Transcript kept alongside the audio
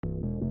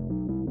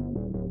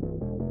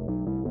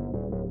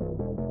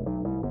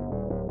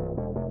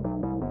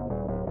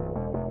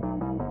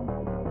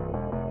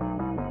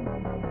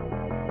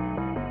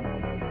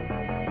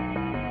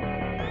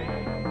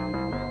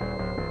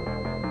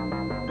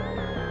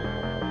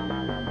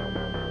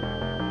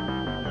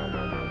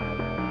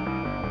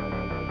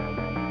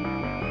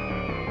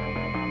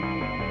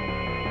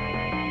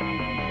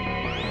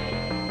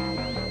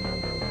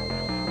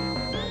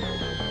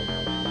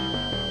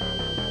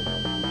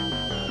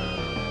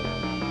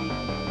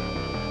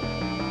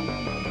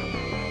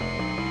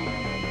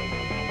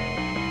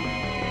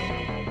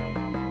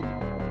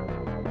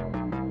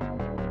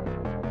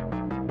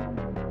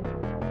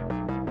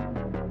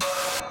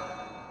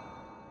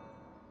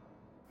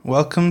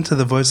Welcome to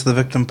the Voice of the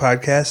Victim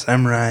podcast.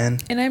 I'm Ryan.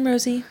 And I'm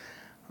Rosie.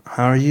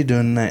 How are you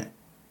doing tonight?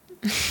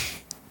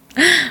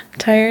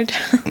 Tired.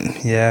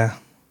 Yeah,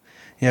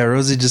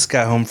 Rosie just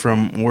got home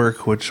from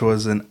work, which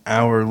was an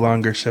hour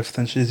longer shift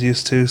than she's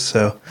used to,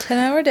 so...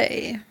 10-hour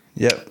day.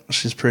 Yep,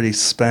 she's pretty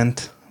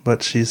spent,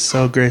 but she's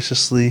so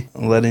graciously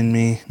letting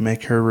me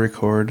make her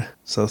record,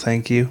 so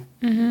thank you.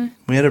 Mm-hmm.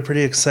 We had a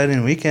pretty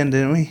exciting weekend,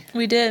 didn't we?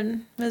 We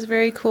did. It was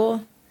very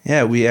cool.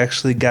 Yeah, we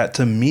actually got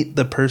to meet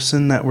the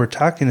person that we're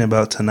talking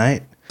about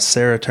tonight,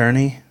 Sarah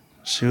Turney.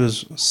 She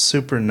was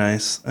super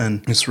nice,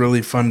 and it's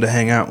really fun to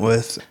hang out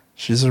with.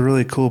 She's a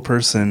really cool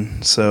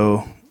person,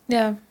 so...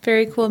 Yeah,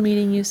 very cool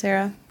meeting you,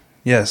 Sarah.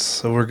 Yes,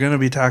 so we're going to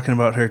be talking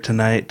about her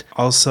tonight.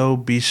 Also,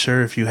 be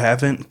sure, if you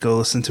haven't, go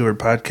listen to her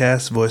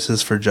podcast,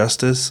 Voices for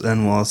Justice,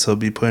 and we'll also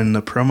be putting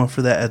the promo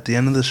for that at the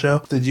end of the show.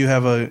 Did you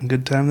have a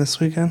good time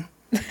this weekend?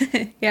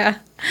 Yeah.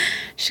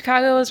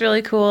 Chicago was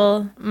really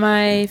cool.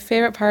 My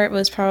favorite part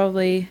was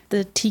probably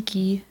the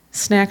Tiki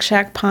Snack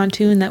Shack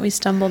pontoon that we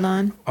stumbled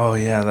on. Oh,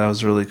 yeah, that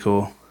was really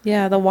cool.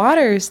 Yeah, the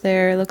waters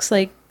there looks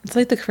like, it's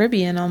like the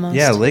Caribbean almost.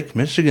 Yeah, Lake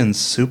Michigan's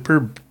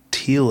super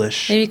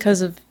tealish. Maybe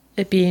because of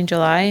it being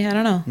July, I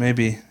don't know.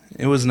 Maybe.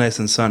 It was nice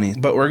and sunny.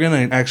 But we're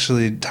going to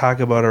actually talk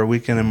about our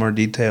weekend in more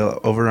detail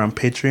over on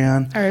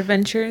Patreon. Our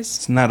adventures.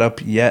 It's not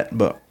up yet,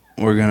 but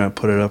we're going to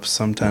put it up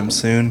sometime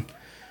soon.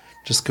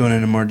 Just going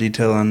into more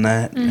detail on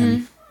that. Mm-hmm.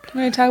 And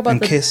we're going to talk about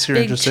the big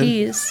interested.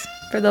 Cheese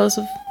for those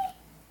of...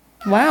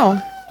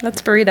 Wow,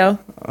 that's burrito.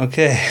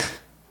 Okay.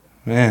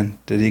 Man,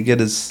 did he get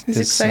his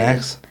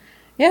snacks?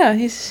 Yeah,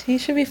 he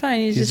should be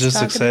fine. He's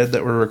just excited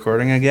that we're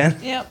recording again?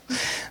 Yep.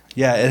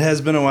 Yeah, it has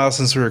been a while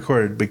since we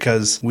recorded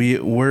because we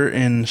were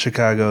in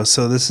Chicago,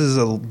 so this is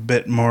a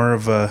bit more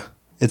of a...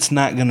 It's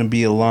not going to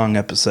be a long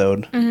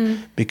episode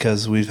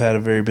because we've had a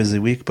very busy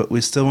week, but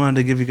we still wanted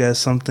to give you guys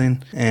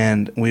something,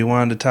 and we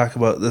wanted to talk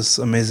about this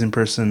amazing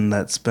person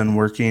that's been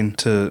working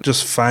to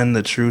just find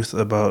the truth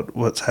about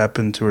what's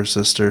happened to her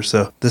sister.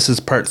 So this is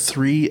part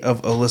 3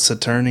 of Alissa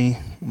Turney,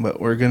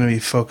 but we're going to be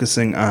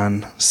focusing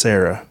on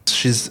Sarah.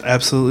 She's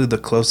absolutely the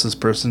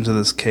closest person to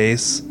this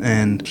case,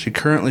 and she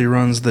currently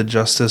runs the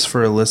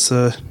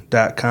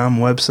justiceforalissa.com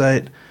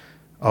website.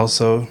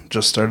 Also,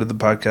 just started the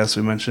podcast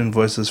we mentioned,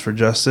 Voices for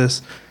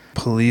Justice.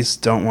 Police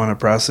don't want to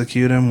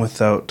prosecute him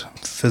without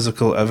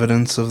physical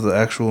evidence of the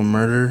actual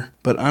murder.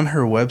 But on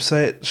her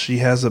website, she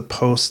has a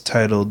post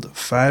titled,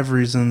 5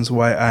 Reasons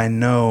Why I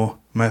Know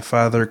My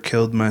Father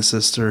Killed My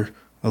Sister,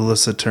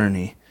 Alissa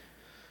Turney.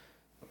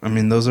 I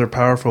mean, those are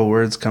powerful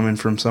words coming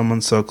from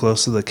someone so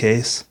close to the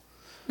case.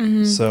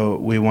 Mm-hmm. So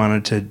we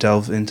wanted to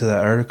delve into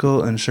that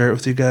article and share it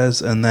with you guys.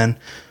 And then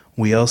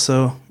we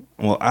also...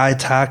 Well, I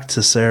talked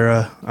to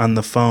Sarah on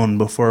the phone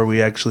before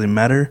we actually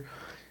met her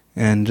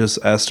and just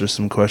asked her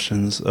some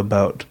questions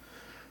about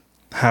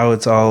how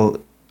it's all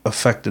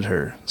affected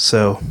her.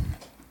 So,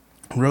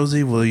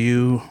 Rosie, will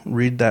you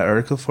read that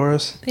article for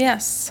us?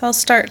 Yes, I'll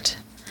start.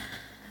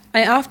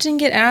 I often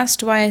get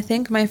asked why I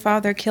think my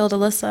father killed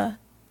Alissa,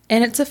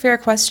 and it's a fair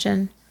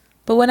question.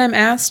 But when I'm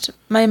asked,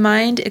 my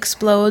mind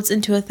explodes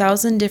into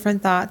 1,000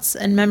 different thoughts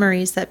and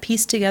memories that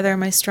piece together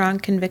my strong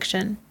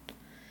conviction.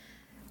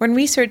 When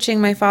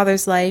researching my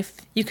father's life,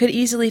 you could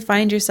easily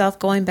find yourself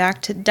going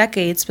back to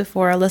decades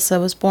before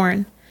Alissa was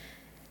born.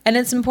 And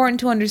it's important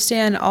to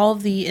understand all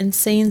of the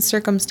insane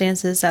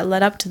circumstances that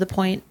led up to the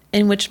point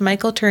in which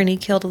Michael Turney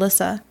killed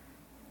Alissa.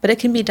 But it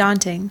can be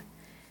daunting.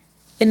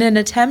 In an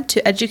attempt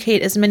to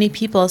educate as many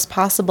people as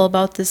possible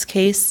about this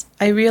case,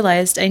 I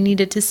realized I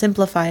needed to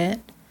simplify it.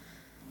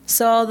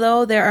 So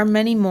although there are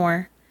many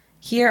more,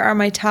 here are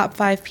my top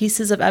 5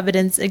 pieces of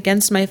evidence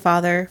against my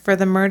father for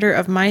the murder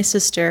of my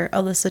sister,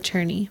 Alissa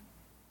Turney.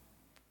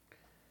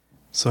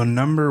 So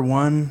number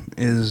 1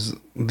 is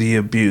the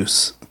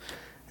abuse.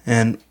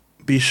 And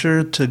be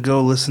sure to go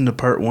listen to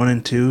part 1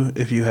 and 2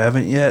 if you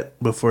haven't yet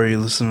before you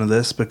listen to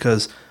this,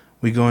 because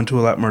we go into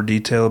a lot more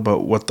detail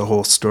about what the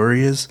whole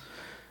story is.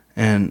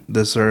 And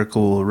this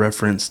article will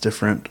reference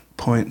different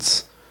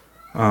points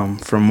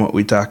from what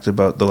we talked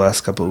about the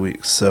last couple of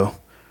weeks. So...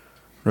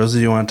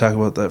 Rosie, you want to talk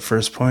about that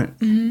first point?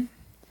 Mm-hmm.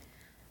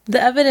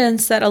 The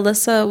evidence that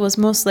Alissa was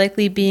most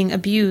likely being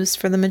abused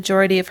for the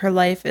majority of her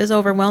life is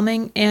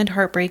overwhelming and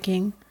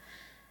heartbreaking.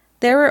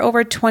 There were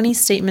over 20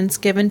 statements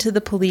given to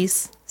the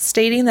police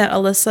stating that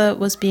Alissa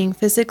was being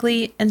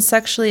physically and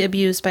sexually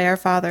abused by our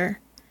father.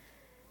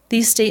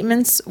 These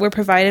statements were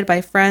provided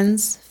by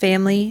friends,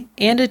 family,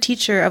 and a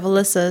teacher of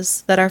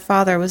Alissa's that our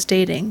father was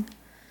dating.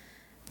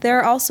 There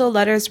are also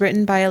letters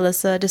written by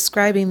Alissa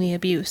describing the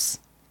abuse.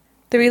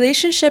 The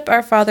relationship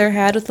our father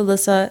had with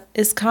Alissa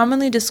is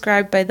commonly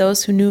described by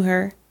those who knew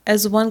her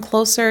as one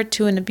closer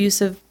to an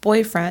abusive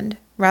boyfriend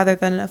rather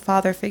than a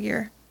father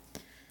figure.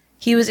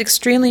 He was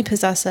extremely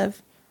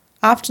possessive,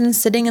 often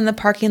sitting in the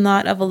parking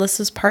lot of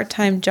Alissa's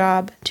part-time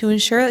job to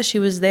ensure that she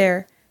was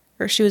there,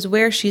 or she was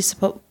where she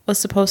was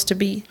supposed to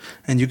be.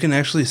 And you can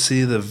actually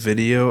see the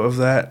video of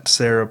that.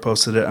 Sarah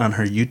posted it on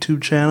her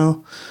YouTube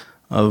channel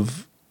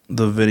of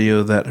the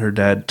video that her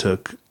dad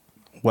took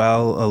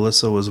while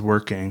Alissa was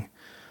working.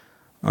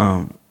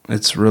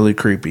 It's really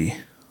creepy.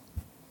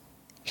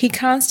 He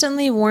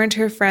constantly warned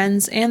her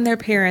friends and their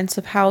parents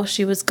of how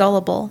she was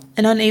gullible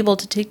and unable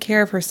to take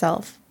care of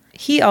herself.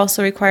 He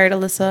also required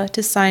Alissa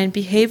to sign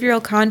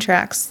behavioral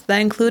contracts that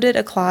included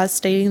a clause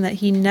stating that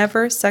he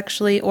never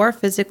sexually or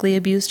physically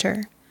abused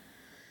her.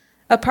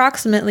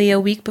 Approximately a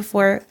week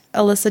before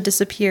Alissa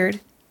disappeared,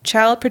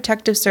 Child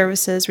Protective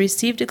Services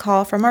received a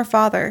call from our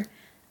father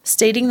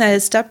stating that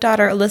his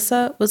stepdaughter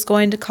Alissa was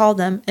going to call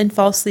them and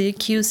falsely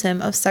accuse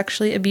him of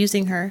sexually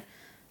abusing her,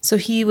 so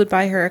he would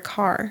buy her a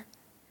car.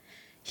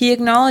 He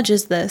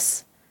acknowledges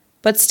this,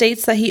 but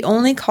states that he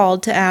only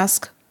called to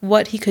ask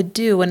what he could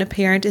do when a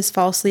parent is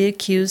falsely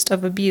accused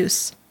of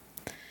abuse.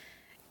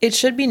 It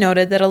should be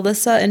noted that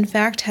Alissa in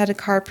fact had a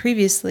car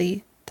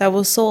previously that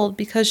was sold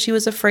because she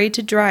was afraid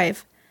to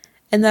drive,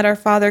 and that our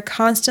father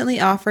constantly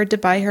offered to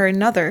buy her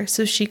another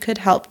so she could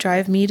help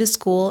drive me to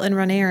school and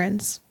run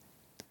errands.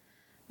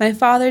 My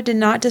father did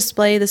not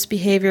display this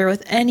behavior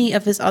with any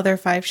of his other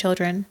 5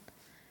 children.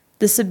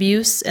 This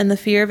abuse and the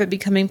fear of it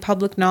becoming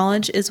public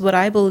knowledge is what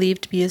I believe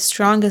to be his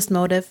strongest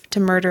motive to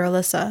murder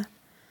Alissa.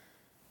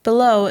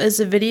 Below is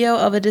a video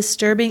of a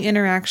disturbing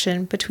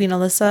interaction between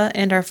Alissa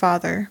and our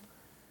father.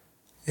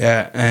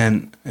 Yeah,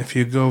 and if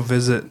you go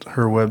visit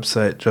her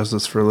website,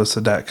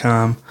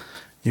 justiceforalissa.com,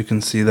 you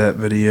can see that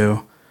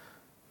video.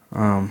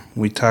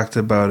 We talked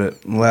about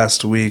it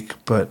last week,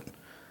 but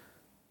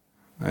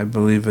I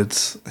believe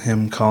it's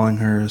him calling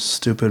her a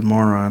stupid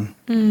moron.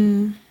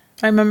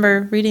 I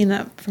remember reading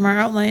that from our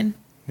outline.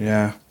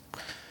 Yeah.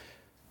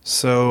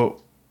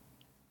 So,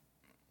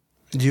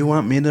 do you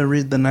want me to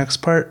read the next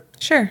part?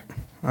 Sure.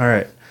 All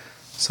right.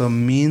 So,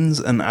 means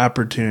and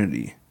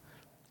opportunity.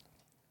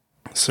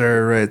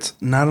 Sarah writes,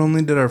 not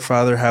only did our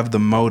father have the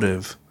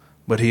motive,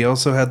 but he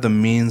also had the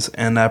means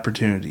and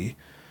opportunity.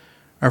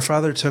 Our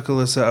father took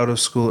Alissa out of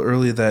school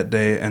early that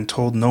day and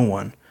told no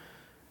one.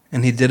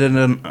 And he did it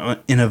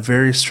in a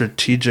very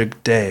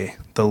strategic day,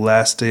 the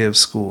last day of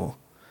school.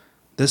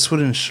 This would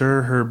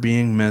ensure her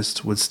being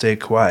missed would stay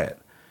quiet.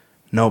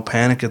 No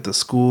panic at the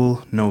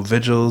school, no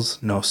vigils,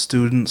 no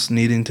students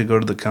needing to go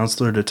to the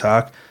counselor to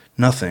talk,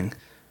 nothing.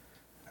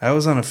 I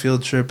was on a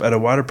field trip at a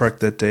water park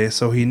that day,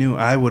 so he knew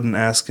I wouldn't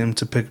ask him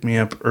to pick me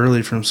up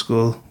early from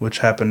school, which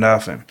happened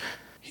often.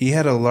 He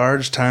had a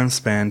large time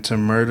span to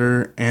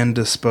murder and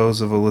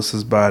dispose of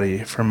Alissa's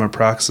body from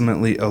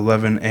approximately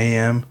 11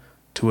 a.m.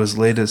 to as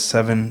late as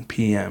 7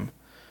 p.m.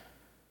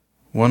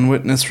 One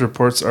witness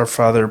reports our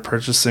father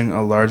purchasing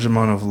a large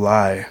amount of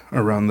lye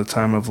around the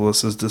time of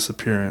Alissa's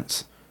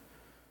disappearance.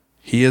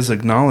 He has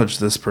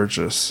acknowledged this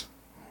purchase.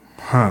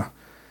 Huh.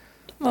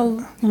 Well,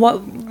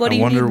 what do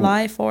you need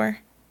lye for?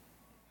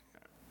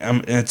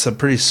 It's a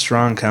pretty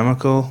strong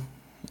chemical.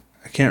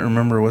 I can't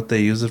remember what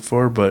they use it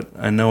for, but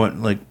I know it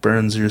like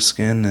burns your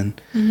skin,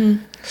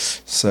 and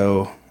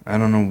so I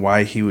don't know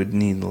why he would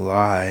need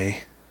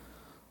lye.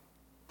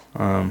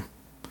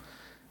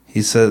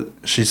 She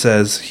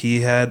says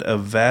he had a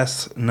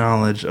vast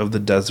knowledge of the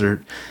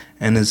desert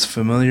and is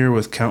familiar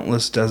with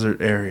countless desert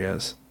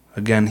areas.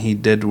 Again, he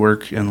did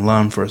work in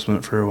law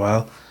enforcement for a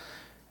while.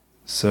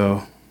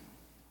 So,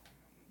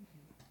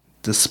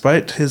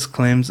 despite his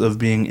claims of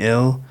being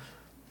ill,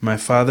 my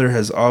father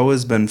has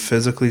always been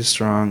physically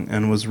strong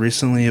and was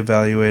recently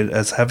evaluated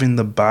as having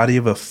the body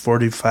of a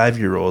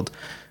 45-year-old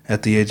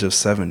at the age of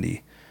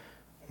 70.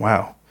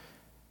 Wow.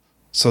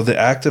 So the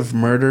act of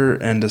murder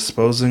and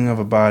disposing of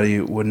a body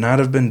would not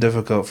have been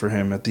difficult for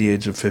him at the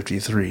age of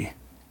 53.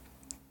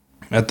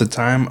 At the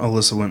time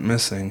Alissa went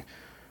missing,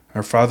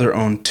 our father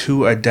owned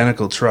 2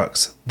 identical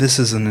trucks. This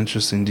is an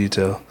interesting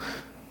detail.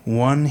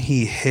 One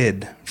he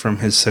hid from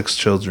his 6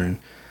 children,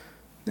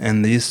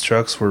 and these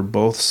trucks were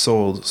both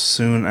sold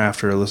soon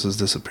after Alissa's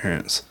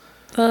disappearance.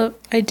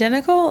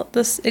 Identical?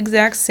 This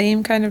exact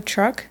same kind of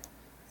truck?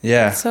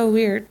 Yeah. That's so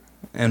weird.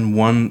 And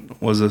one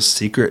was a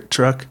secret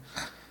truck.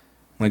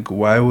 Like,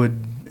 why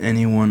would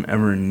anyone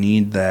ever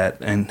need that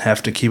and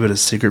have to keep it a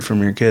secret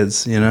from your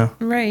kids, you know?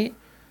 Right.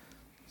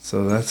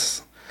 So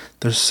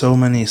there's so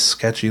many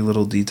sketchy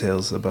little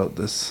details about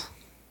this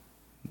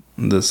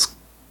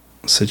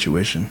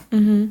situation.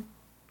 Mm-hmm.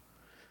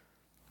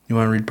 You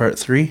want to read part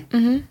 3?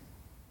 Mm-hmm.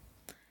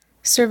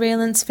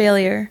 Surveillance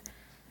failure.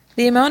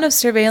 The amount of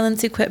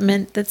surveillance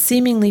equipment that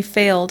seemingly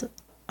failed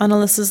on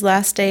Alissa's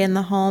last day in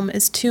the home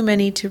is too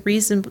many to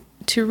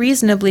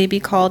reasonably be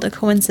called a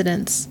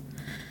coincidence.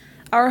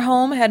 Our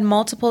home had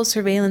multiple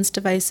surveillance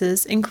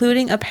devices,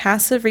 including a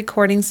passive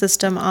recording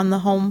system on the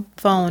home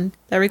phone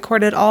that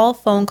recorded all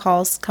phone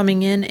calls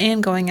coming in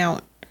and going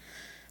out.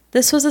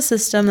 This was a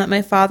system that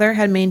my father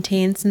had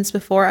maintained since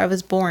before I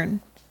was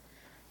born.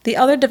 The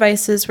other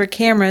devices were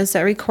cameras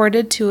that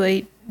recorded to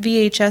a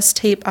VHS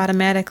tape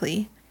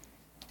automatically.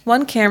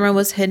 One camera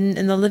was hidden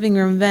in the living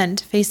room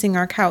vent facing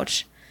our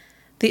couch,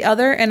 the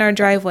other in our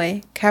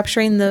driveway,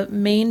 capturing the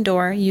main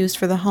door used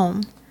for the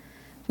home.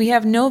 We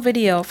have no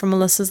video from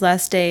Alissa's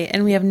last day,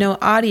 and we have no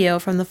audio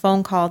from the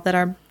phone call that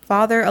our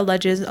father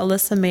alleges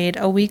Alissa made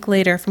a week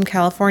later from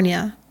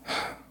California.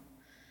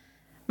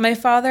 My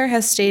father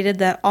has stated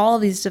that all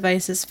of these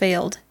devices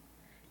failed.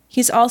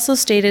 He's also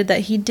stated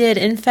that he did,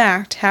 in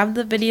fact, have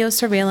the video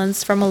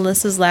surveillance from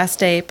Alissa's last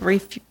day,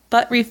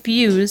 but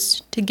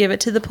refused to give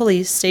it to the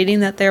police, stating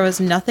that there was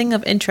nothing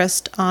of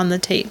interest on the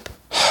tape.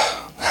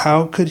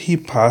 How could he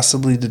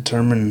possibly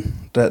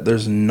determine that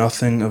there's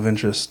nothing of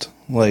interest?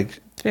 Like,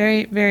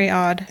 very, very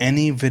odd.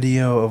 Any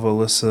video of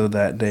Alissa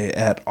that day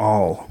at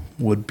all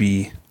would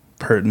be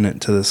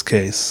pertinent to this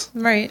case.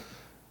 Right.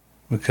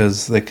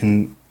 Because they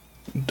can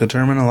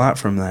determine a lot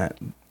from that.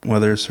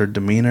 Whether it's her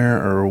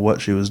demeanor or what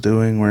she was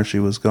doing, where she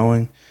was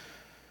going.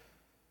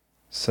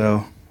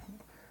 So,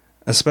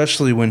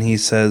 especially when he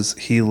says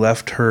he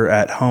left her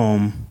at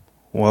home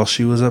while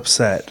she was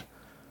upset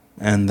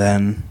and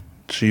then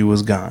she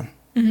was gone.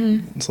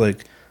 Mm-hmm. It's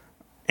like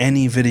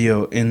any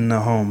video in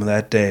the home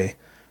that day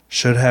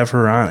should have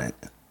her on it.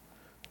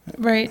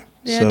 Right.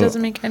 Yeah, so it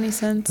doesn't make any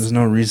sense. There's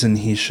no reason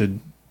he should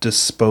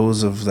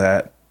dispose of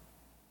that.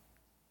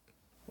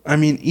 I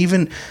mean,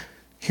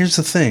 here's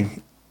the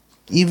thing.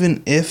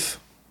 Even if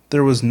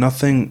there was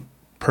nothing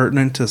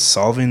pertinent to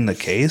solving the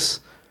case,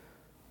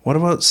 what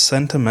about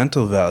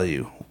sentimental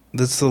value?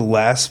 That's the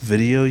last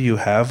video you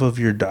have of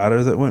your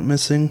daughter that went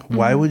missing. Mm-hmm.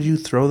 Why would you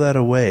throw that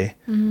away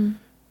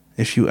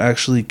if you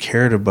actually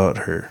cared about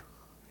her?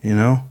 You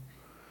know?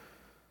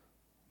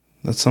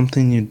 That's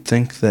something you'd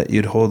think that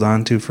you'd hold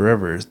on to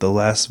forever, is the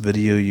last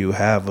video you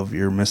have of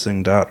your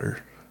missing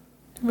daughter.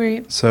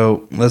 Right.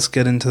 So let's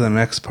get into the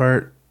next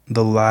part,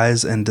 the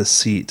lies and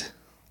deceit.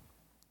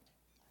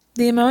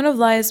 The amount of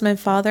lies my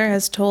father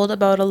has told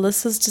about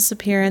Alissa's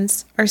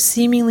disappearance are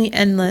seemingly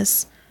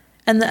endless,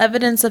 and the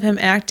evidence of him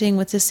acting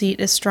with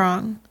deceit is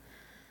strong.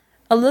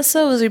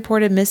 Alissa was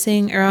reported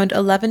missing around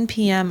 11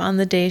 p.m. on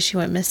the day she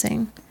went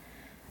missing.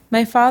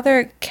 My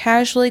father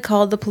casually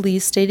called the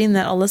police stating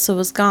that Alissa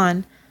was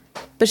gone,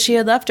 but she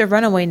had left a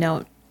runaway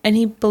note, and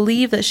he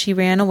believed that she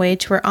ran away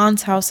to her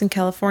aunt's house in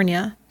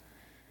California.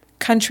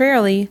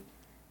 Contrarily,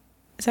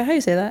 is that how you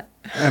say that?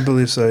 I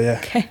believe so,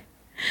 yeah. Okay.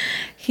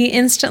 He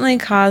instantly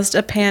caused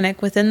a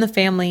panic within the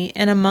family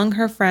and among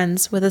her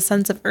friends with a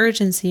sense of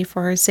urgency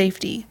for her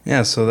safety.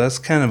 Yeah, so that's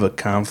kind of a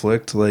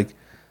conflict. Like,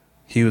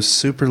 he was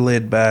super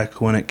laid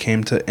back when it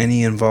came to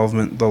any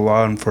involvement the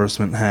law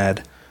enforcement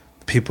had.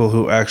 People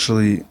who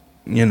actually,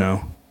 you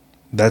know,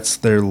 that's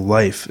their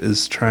life,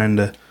 is trying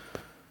to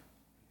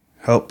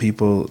help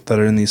people that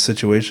are in these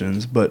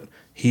situations. But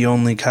he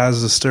only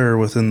caused a stir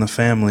within the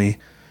family,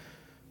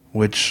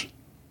 which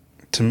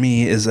to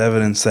me is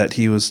evidence that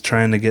he was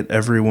trying to get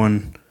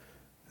everyone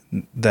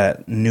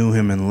that knew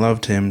him and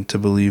loved him to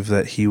believe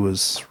that he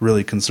was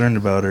really concerned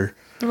about her.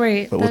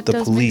 Right. But with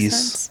the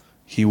police,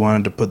 he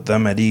wanted to put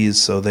them at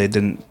ease so they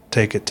didn't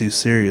take it too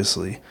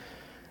seriously.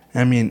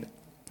 I mean,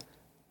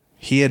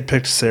 he had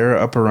picked Sarah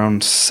up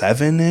around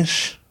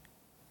 7-ish,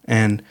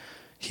 and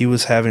he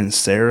was having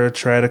Sarah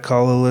try to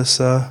call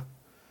Alissa,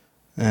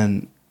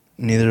 and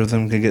neither of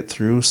them could get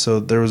through, so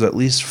there was at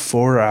least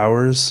 4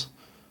 hours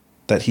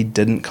that he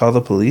didn't call the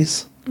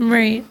police.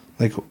 Right.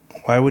 Like,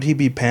 why would he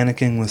be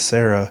panicking with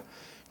Sarah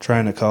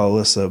trying to call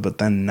Alissa, but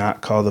then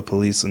not call the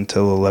police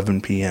until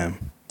 11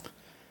 p.m.?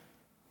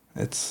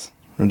 It's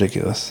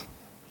ridiculous.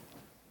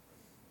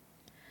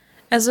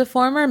 As a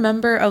former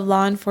member of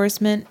law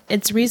enforcement,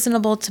 it's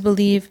reasonable to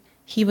believe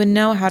he would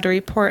know how to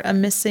report a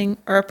missing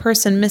or a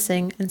person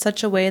missing in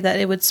such a way that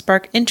it would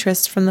spark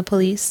interest from the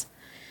police,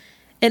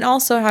 and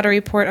also how to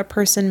report a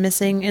person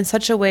missing in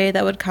such a way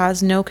that would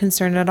cause no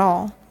concern at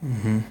all.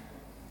 Mm-hmm.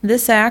 The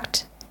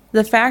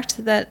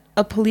fact that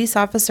a police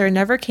officer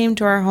never came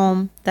to our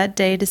home that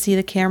day to see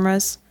the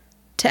cameras,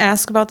 to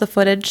ask about the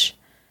footage,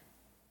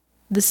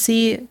 to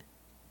see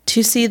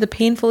the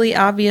painfully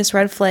obvious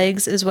red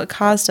flags is what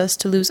caused us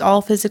to lose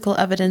all physical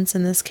evidence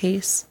in this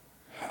case.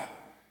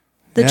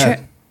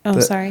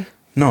 Sorry.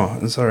 No,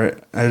 it's all right.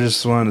 I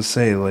just wanted to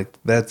say, like,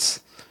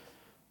 that's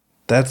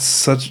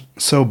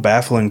so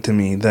baffling to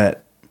me,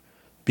 that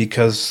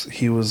because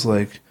he was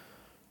like,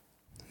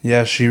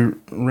 yeah, she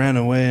ran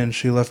away and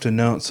she left a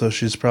note, so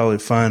she's probably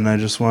fine. I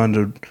just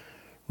wanted to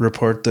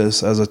report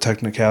this as a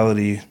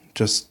technicality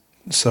just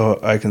so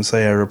I can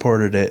say I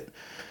reported it.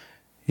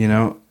 You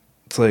know,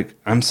 it's like,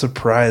 I'm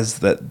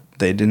surprised that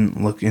they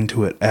didn't look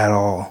into it at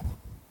all.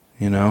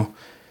 You know?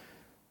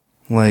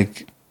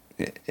 Like,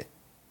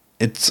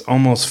 it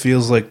almost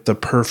feels like the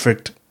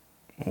perfect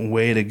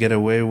way to get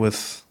away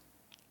with,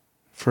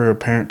 for a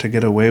parent to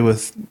get away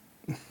with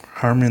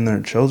harming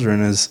their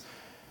children, is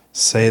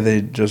say they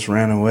just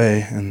ran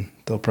away and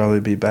they'll probably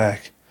be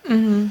back.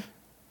 Mm-hmm.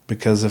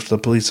 Because if the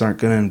police aren't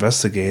going to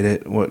investigate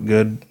it, what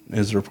good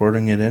is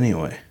reporting it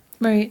anyway?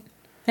 Right.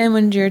 And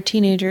when you're a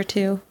teenager,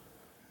 too.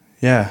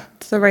 Yeah.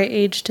 It's the right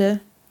age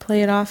to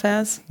play it off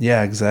as.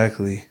 Yeah,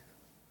 exactly.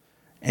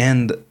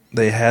 And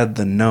they had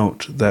the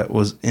note that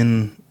was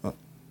in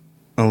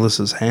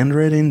Alyssa's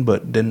handwriting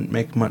but didn't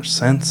make much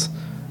sense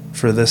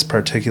for this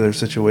particular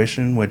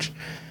situation, which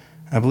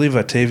I believe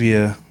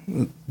Octavia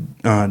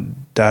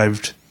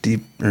dove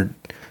deeper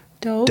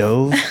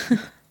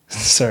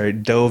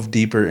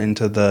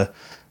into the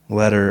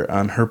letter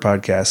on her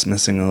podcast,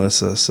 Missing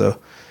Alissa. So,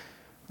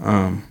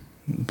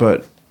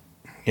 but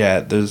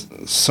Yeah, there's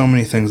so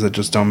many things that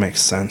just don't make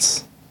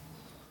sense.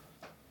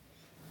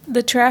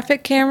 The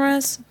traffic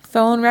cameras,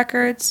 phone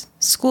records,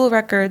 school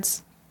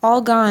records,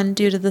 all gone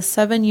due to the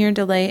 7-year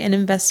delay in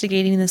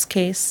investigating this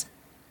case.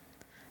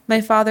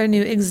 My father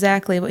knew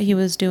exactly what he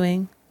was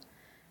doing.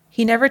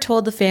 He never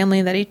told the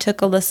family that he took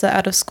Alissa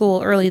out of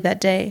school early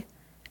that day.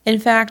 In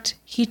fact,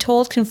 he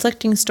told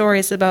conflicting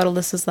stories about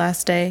Alissa's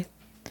last day.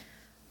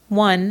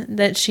 One,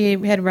 that she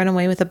had run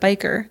away with a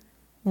biker.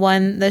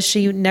 One, that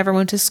she never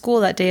went to school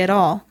that day at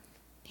all.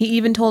 He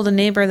even told a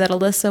neighbor that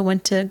Alissa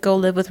went to go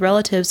live with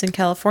relatives in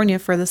California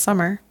for the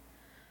summer.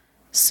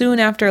 Soon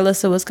after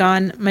Alissa was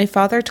gone, my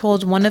father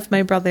told one of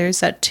my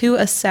brothers that 2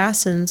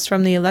 assassins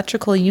from the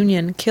electrical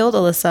union killed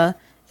Alissa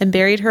and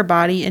buried her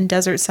body in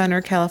Desert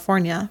Center,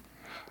 California.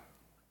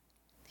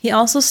 He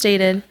also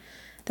stated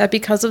that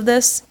because of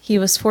this, he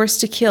was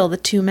forced to kill the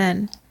 2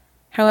 men.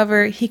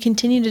 However, he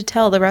continued to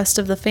tell the rest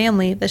of the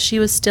family that she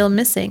was still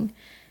missing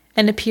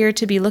and appeared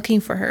to be looking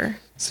for her.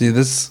 See,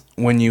 this,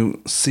 when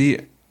you see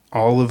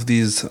all of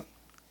these,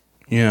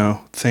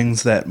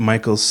 things that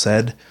Michael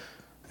said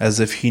as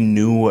if he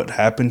knew what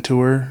happened to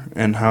her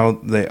and how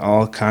they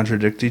all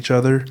contradict each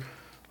other,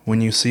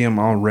 when you see them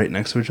all right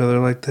next to each other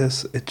like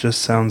this, it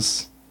just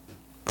sounds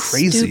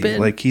crazy. Stupid.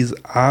 Like he's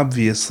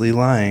obviously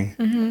lying.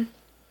 Mm-hmm.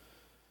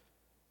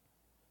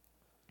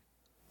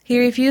 He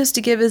refused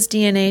to give his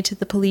DNA to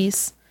the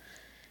police.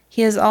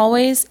 He has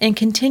always and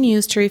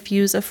continues to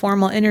refuse a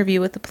formal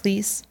interview with the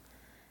police.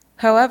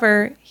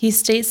 However, he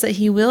states that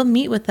he will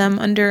meet with them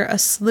under a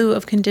slew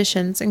of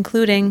conditions,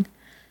 including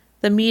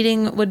the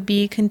meeting would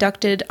be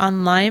conducted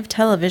on live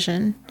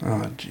television.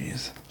 Oh,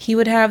 jeez. He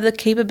would have the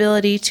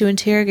capability to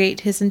interrogate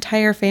his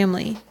entire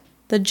family,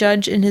 the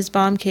judge in his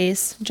bomb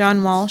case,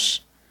 John Walsh,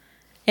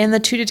 and the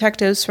 2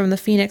 detectives from the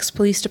Phoenix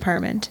Police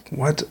Department.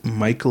 What?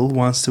 Michael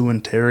wants to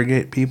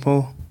interrogate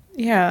people?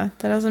 Yeah,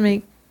 that doesn't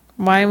make...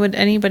 Why would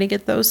anybody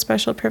get those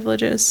special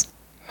privileges?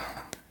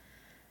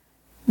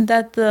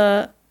 That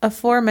the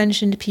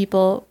aforementioned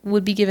people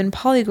would be given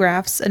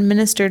polygraphs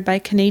administered by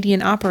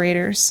Canadian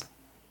operators.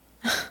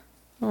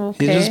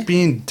 Okay. He's just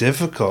being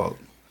difficult.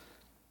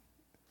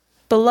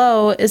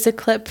 Below is a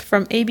clip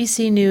from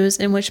ABC News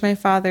in which my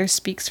father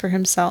speaks for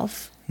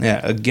himself.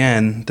 Yeah,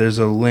 again, there's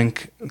a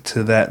link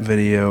to that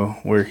video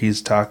where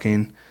he's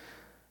talking.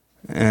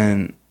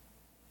 And,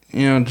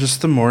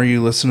 just the more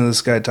you listen to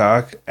this guy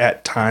talk,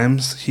 at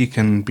times he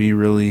can be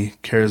really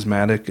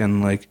charismatic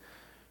and,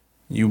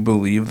 you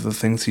believe the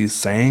things he's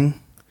saying.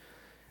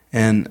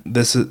 And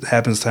this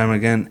happens time and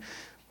again.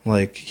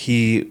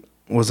 He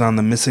was on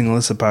the Missing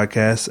Alissa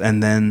podcast,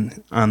 and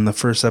then on the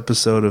first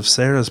episode of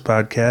Sarah's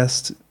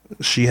podcast,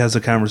 she has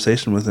a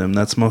conversation with him.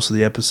 That's most of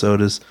the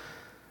episode is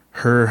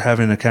her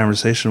having a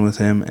conversation with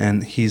him,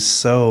 and he's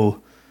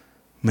so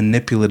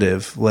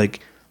manipulative.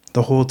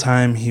 The whole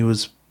time he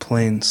was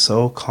playing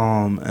so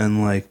calm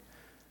and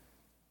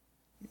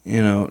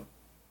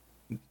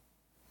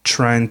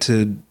trying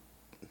to,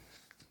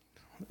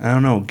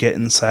 get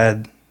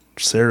inside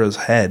Sarah's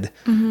head.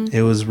 Mm-hmm.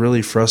 It was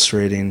really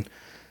frustrating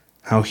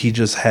how he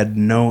just had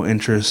no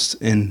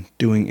interest in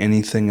doing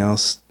anything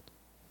else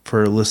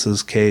for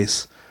Alyssa's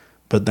case,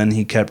 but then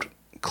he kept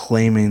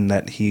claiming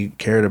that he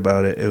cared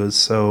about it. It was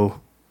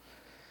so...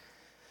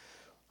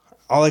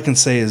 All I can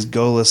say is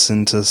go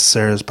listen to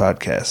Sarah's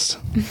podcast.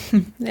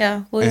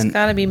 Yeah, well, he's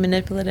got to be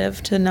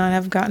manipulative to not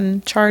have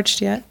gotten charged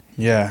yet.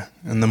 Yeah,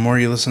 and the more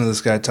you listen to this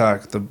guy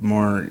talk, the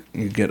more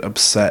you get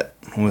upset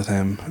with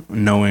him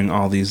knowing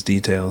all these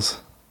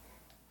details.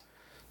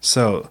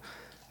 So,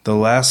 the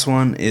last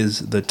one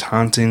is the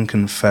taunting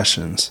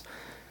confessions.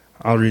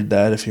 I'll read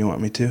that if you want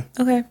me to.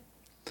 Okay.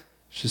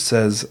 She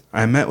says,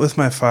 I met with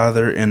my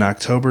father in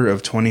October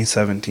of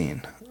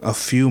 2017, a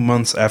few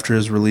months after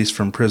his release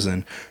from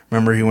prison.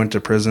 Remember he went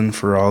to prison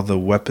for all the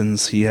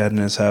weapons he had in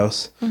his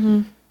house?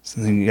 Mm-hmm.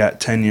 So he got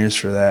 10 years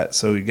for that.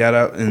 So he got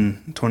out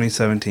in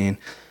 2017.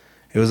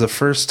 It was the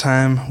first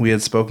time we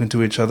had spoken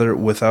to each other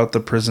without the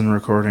prison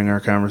recording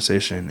our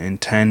conversation in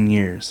 10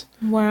 years.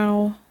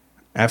 Wow.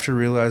 After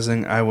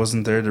realizing I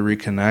wasn't there to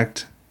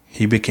reconnect,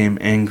 he became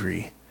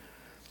angry.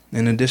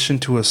 In addition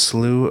to a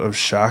slew of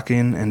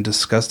shocking and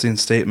disgusting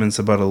statements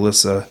about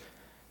Alissa,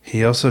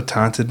 he also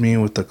taunted me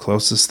with the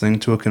closest thing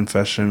to a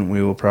confession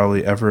we will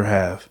probably ever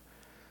have.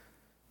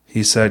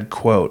 He said,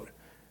 quote,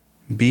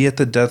 "Be at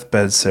the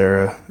deathbed,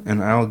 Sarah,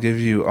 and I'll give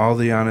you all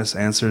the honest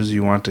answers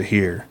you want to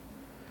hear."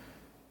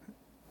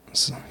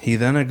 So he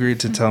then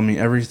agreed to tell me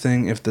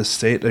everything if the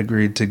state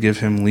agreed to give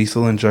him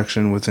lethal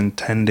injection within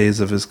 10 days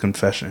of his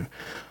confession.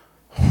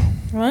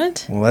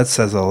 What? Well, that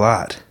says a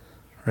lot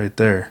right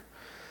there.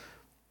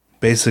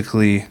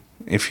 Basically,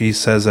 if he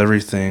says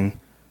everything,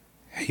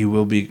 he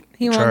will be charged.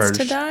 He wants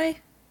to die?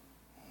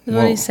 Is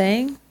what he's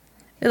saying?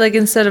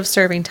 Instead of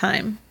serving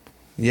time.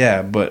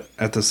 Yeah, but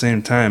at the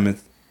same time,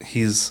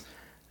 he's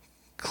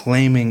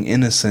claiming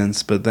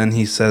innocence, but then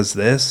he says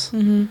this.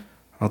 Mm-hmm.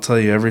 I'll tell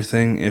you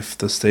everything if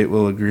the state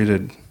will agree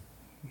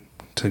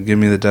to give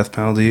me the death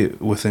penalty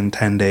within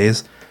 10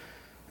 days.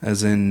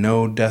 As in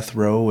no death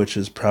row, which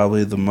is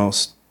probably the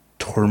most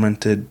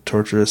tormented,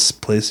 torturous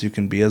place you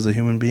can be as a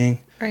human being.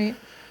 Right.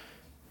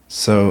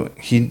 So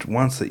he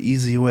wants the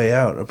easy way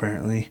out,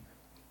 apparently.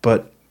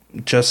 But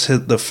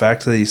just the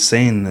fact that he's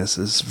saying this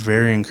is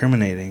very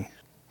incriminating.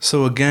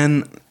 So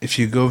again, if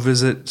you go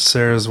visit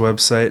Sarah's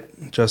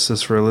website,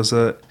 Justice for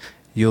Alissa,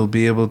 you'll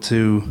be able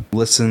to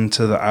listen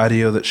to the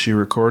audio that she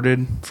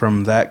recorded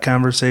from that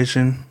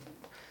conversation.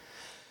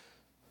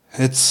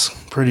 It's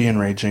pretty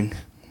enraging,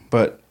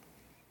 but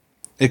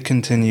it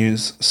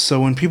continues. So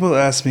when people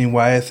ask me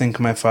why I think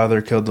my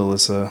father killed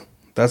Alissa,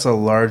 that's a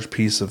large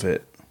piece of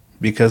it.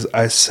 Because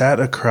I sat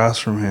across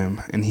from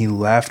him and he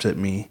laughed at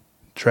me,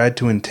 tried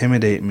to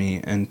intimidate me,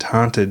 and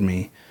taunted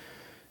me.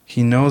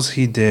 He knows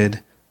he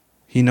did.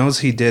 He knows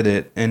he did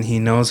it, and he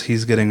knows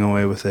he's getting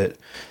away with it.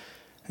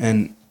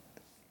 And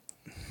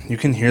you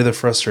can hear the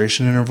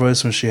frustration in her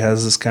voice when she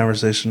has this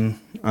conversation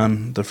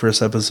on the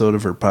first episode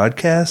of her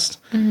podcast.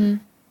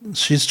 Mm-hmm.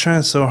 She's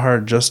trying so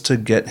hard just to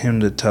get him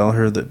to tell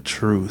her the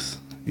truth,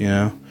 you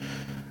know?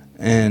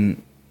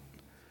 And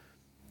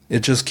it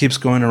just keeps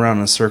going around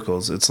in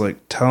circles. It's like,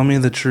 tell me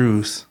the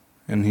truth.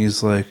 And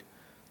he's like,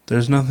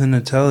 there's nothing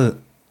to tell it.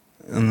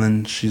 And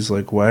then she's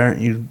like, why aren't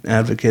you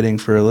advocating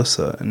for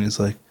Alissa? And he's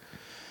like,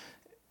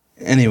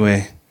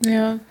 anyway.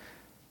 Yeah.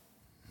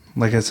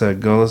 Like I said,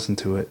 go listen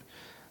to it.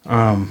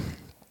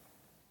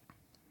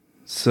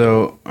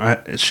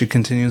 She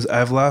continues,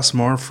 I've lost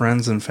more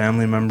friends and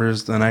family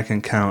members than I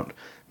can count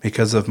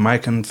because of my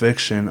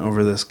conviction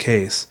over this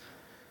case.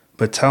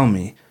 But tell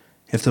me,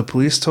 if the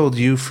police told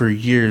you for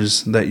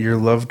years that your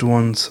loved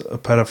one's a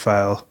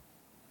pedophile,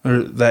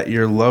 or that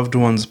your loved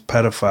one's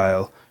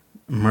pedophile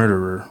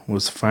murderer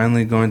was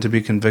finally going to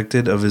be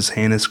convicted of his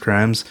heinous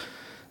crimes,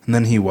 and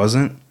then he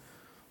wasn't,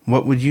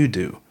 what would you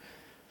do?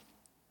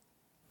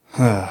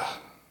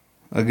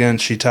 Again,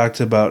 she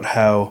talked about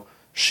how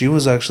she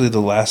was actually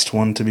the last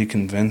one to be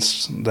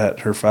convinced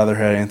that her father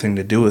had anything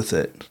to do with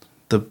it.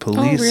 The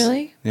police... Oh,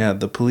 really? Yeah,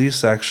 the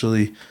police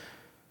actually,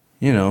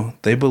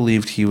 they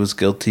believed he was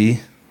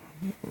guilty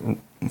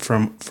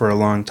for a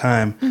long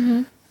time,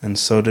 mm-hmm. and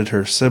so did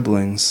her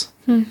siblings.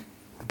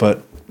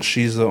 But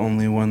she's the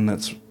only one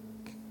that's,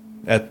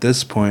 at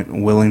this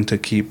point, willing to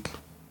keep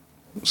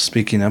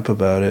speaking up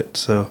about it.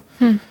 So,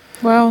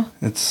 wow.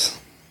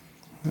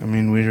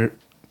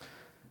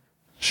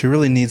 She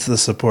really needs the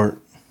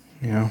support,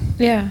 Yeah,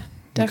 definitely.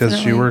 Because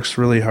she works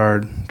really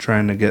hard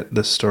trying to get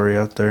this story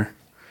out there.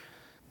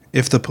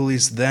 If the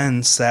police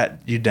then sat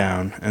you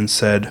down and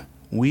said,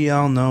 we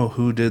all know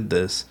who did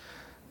this,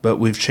 but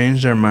we've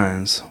changed our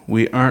minds,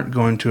 we aren't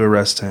going to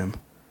arrest him,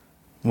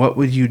 what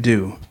would you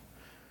do?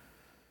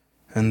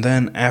 And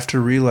then, after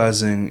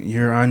realizing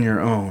you're on your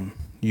own,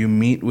 you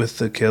meet with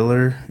the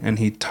killer and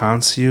he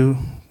taunts you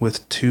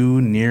with 2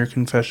 near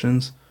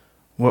confessions,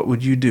 what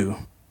would you do?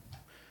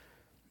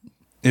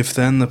 If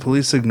then the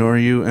police ignore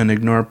you and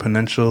ignore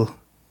potential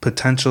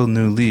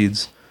new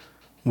leads,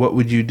 what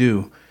would you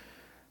do?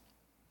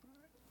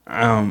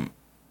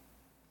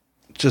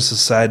 Just a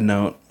side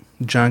note,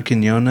 John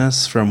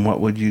Quinones from What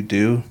Would You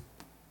Do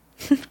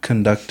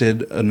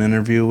conducted an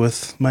interview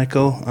with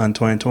Michael on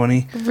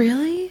 2020.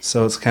 Really?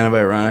 So it's kind of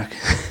ironic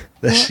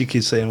that she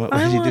keeps saying, what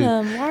would you do? I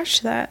want to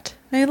watch that.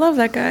 I love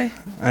that guy.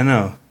 I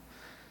know.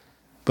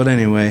 But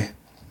anyway,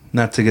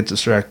 not to get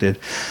distracted.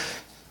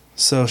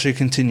 So she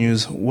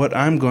continues, what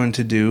I'm going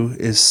to do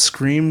is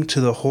scream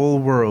to the whole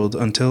world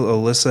until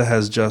Alissa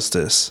has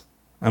justice.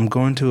 I'm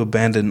going to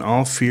abandon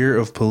all fear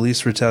of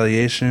police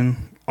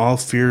retaliation, all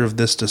fear of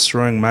this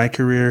destroying my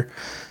career,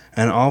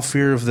 and all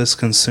fear of this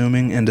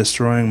consuming and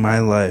destroying my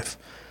life.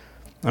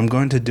 I'm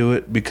going to do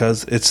it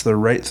because it's the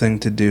right thing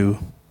to do,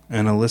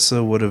 and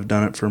Alissa would have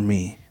done it for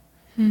me.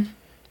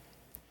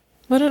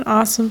 What an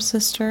awesome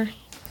sister.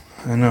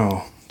 I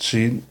know.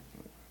 She's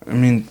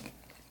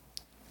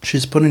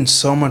putting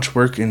so much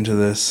work into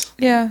this.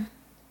 Yeah.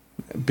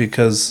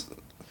 Because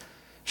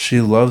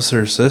she loves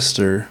her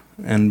sister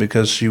and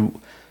because she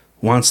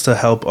wants to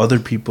help other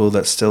people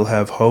that still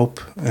have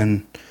hope.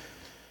 And,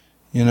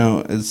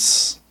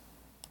 it's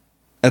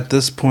at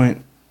this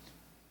point,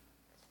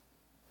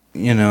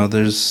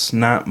 there's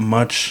not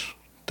much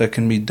that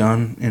can be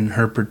done in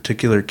her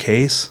particular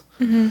case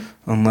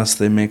unless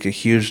they make a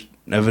huge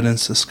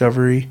evidence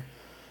discovery.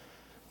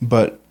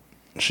 But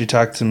she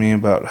talked to me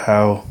about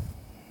how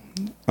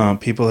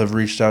people have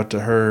reached out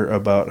to her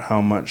about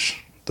how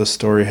much the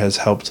story has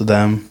helped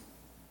them,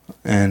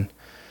 and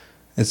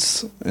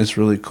it's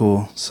really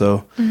cool.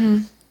 So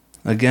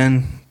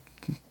again,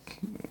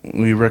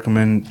 we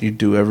recommend you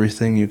do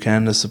everything you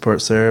can to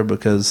support Sarah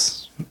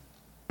because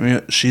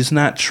she's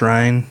not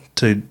trying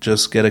to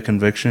just get a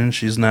conviction.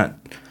 She's not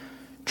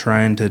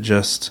trying to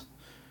just,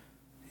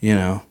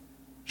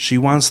 she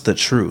wants the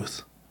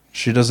truth.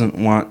 She doesn't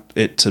want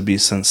it to be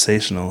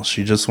sensational.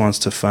 She just wants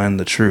to find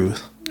the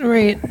truth.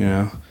 Right.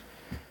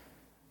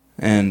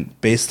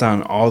 And based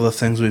on all the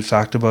things we've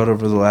talked about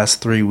over the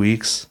last 3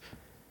 weeks,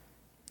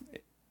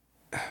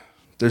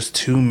 there's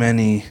too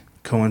many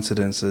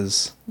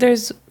coincidences.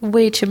 There's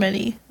way too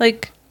many.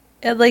 Like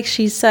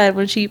she said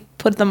when she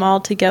put them all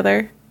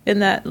together in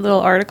that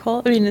little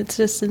article. It's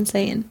just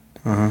insane.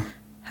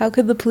 How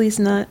could the police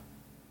not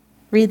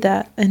read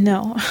that and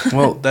know?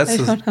 Well, that's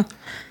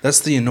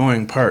the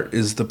annoying part,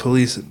 is the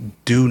police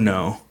do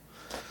know.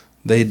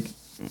 But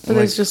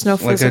there's just no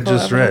physical like I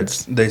just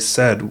evidence. read, they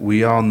said,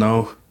 we all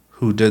know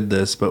who did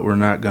this, but we're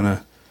not going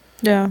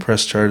to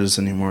press charges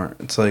anymore.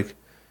 It's like,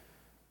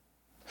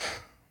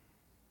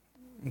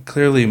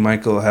 clearly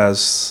Michael has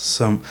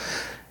some...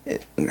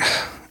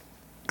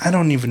 I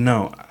don't even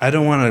know. I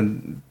don't want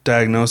to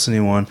diagnose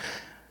anyone.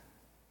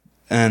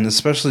 And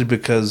especially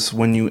because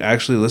when you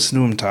actually listen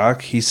to him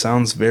talk, he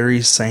sounds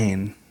very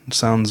sane.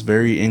 Sounds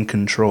very in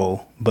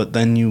control. But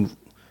then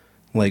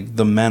like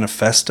the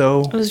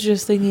manifesto... I was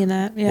just thinking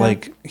that, yeah.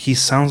 Like, he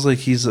sounds like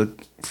he's a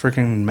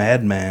freaking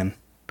madman.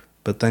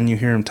 But then you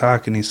hear him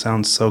talk and he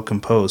sounds so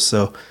composed.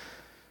 So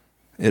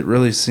it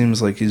really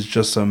seems like he's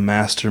just a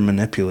master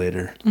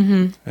manipulator.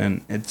 Mm-hmm.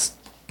 And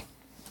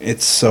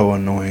it's so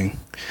annoying.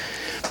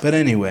 But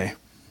anyway,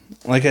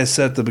 like I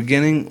said at the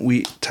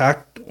beginning,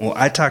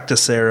 I talked to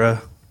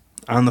Sarah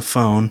on the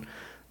phone.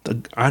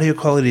 The audio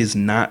quality is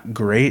not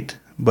great,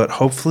 but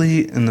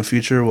hopefully in the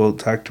future we'll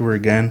talk to her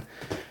again.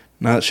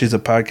 Now that she's a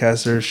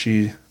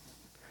podcaster,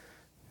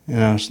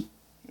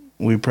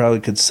 we probably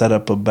could set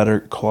up a better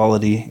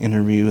quality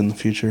interview in the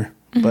future.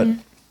 Mm-hmm. But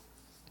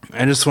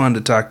I just wanted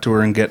to talk to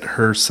her and get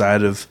her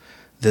side of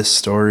this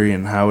story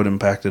and how it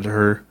impacted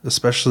her,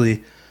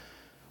 especially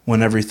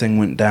when everything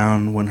went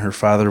down, when her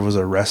father was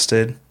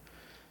arrested,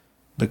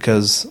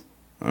 because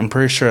I'm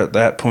pretty sure at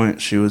that point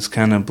she was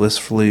kind of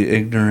blissfully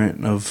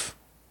ignorant of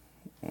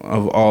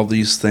all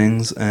these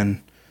things,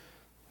 and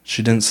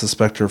she didn't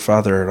suspect her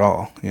father at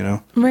all,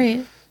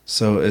 Right.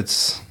 So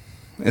it's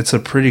a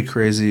pretty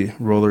crazy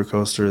roller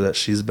coaster that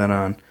she's been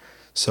on.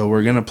 So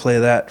we're going to play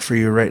that for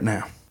you right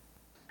now.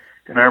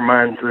 In our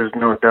minds, there's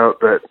no doubt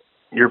that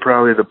you're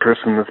probably the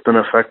person that's been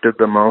affected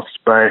the most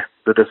by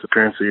the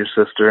disappearance of your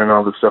sister and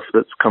all the stuff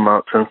that's come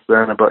out since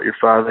then about your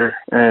father.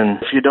 And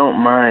if you don't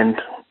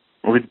mind,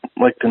 we'd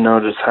like to know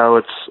just how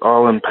it's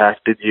all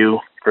impacted you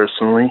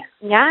personally.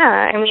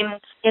 Yeah, I mean,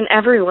 in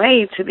every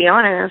way, to be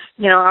honest.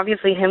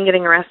 Obviously him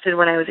getting arrested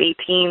when I was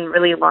 18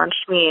 really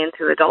launched me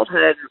into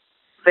adulthood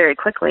very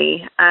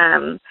quickly.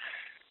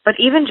 But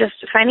even just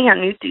finding out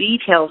new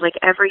details, like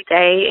every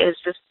day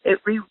it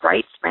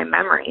rewrites my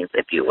memories,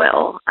 if you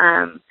will.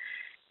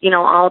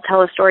 I'll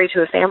tell a story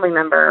to a family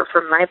member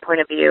from my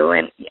point of view,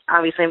 and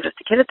obviously I'm just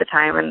a kid at the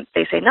time, and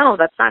they say, no,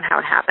 that's not how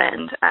it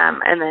happened.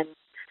 And then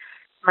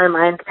my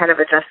mind kind of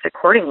adjusts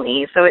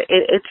accordingly. So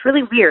it's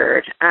really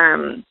weird.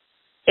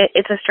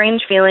 It's a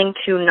strange feeling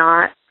to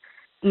not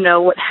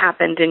know what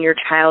happened in your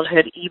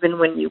childhood even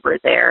when you were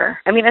there.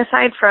 I mean,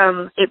 aside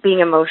from it being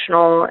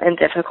emotional and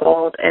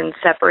difficult and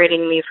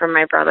separating me from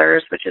my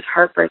brothers, which is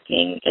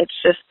heartbreaking, it's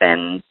just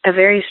been a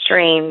very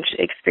strange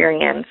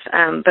experience.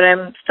 But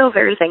I'm still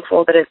very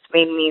thankful that it's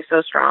made me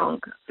so strong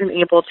and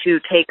able to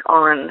take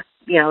on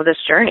this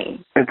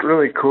journey. It's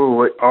really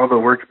cool all the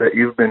work that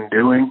you've been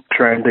doing,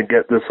 trying to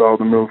get this all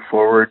to move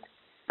forward.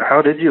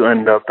 How did you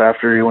end up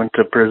after you went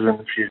to prison,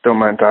 if you don't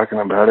mind talking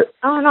about it?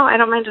 Oh, no, I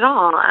don't mind at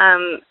all.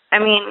 I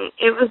mean,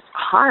 it was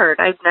hard.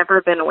 I've never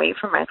been away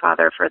from my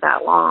father for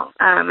that long.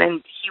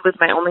 And he was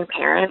my only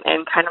parent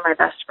and kind of my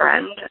best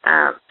friend.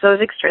 So it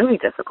was extremely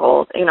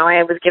difficult.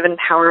 I was given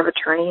power of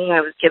attorney.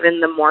 I was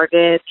given the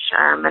mortgage,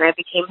 and I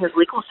became his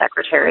legal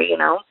secretary,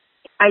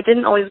 I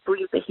didn't always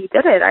believe that he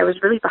did it. I was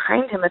really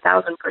behind him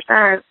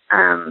 1,000%,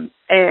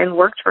 and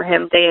worked for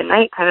him day and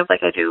night, kind of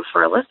like I do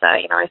for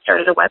Alissa. I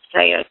started a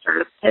website, I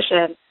started a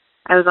petition.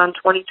 I was on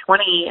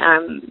 2020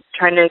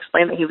 trying to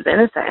explain that he was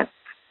innocent.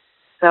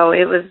 So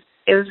it was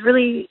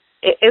really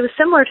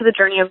similar to the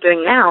journey I'm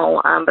doing now,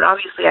 but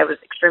obviously I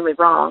was extremely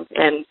wrong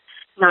and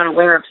not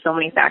aware of so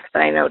many facts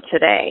that I know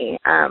today.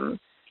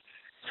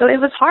 So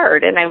it was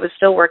hard, and I was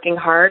still working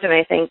hard, and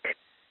I think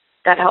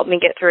that helped me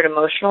get through it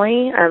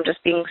emotionally,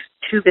 just being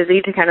too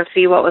busy to kind of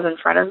see what was in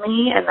front of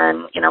me. And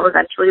then,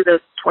 eventually the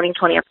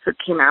 2020 episode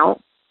came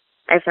out.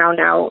 I found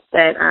out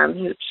that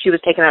she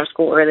was taken out of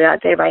school early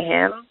that day by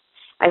him.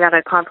 I got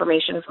a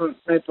confirmation from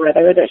my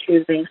brother that she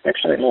was being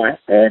sexually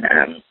molested.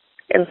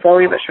 And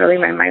slowly but surely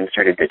my mind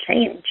started to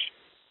change.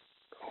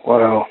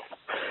 Wow.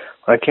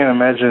 I can't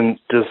imagine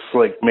just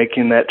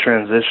making that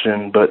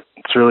transition, but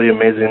it's really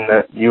amazing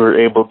that you were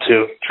able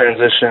to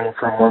transition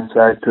from one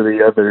side to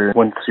the other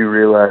once you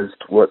realized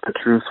what the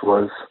truth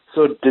was.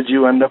 So did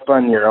you end up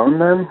on your own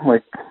then?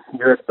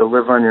 You had to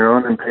live on your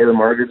own and pay the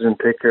mortgage and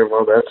take care of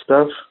all that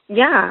stuff?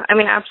 Yeah, I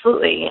mean,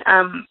 absolutely.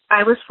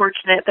 I was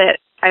fortunate that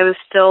I was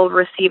still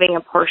receiving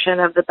a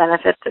portion of the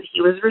benefits that he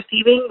was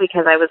receiving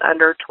because I was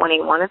under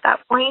 21 at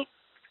that point.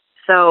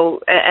 So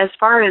as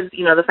far as,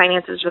 the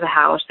finances for the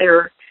house,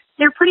 they're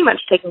pretty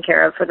much taken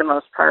care of for the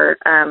most part.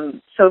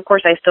 So, of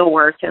course, I still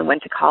worked and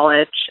went to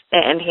college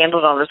and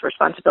handled all those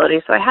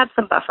responsibilities. So I had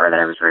some buffer that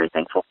I was very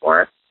thankful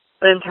for.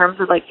 But in terms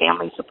of,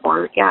 family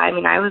support, yeah, I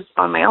mean, I was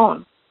on my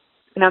own.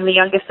 And I'm the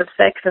youngest of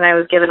 6, and I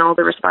was given all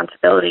the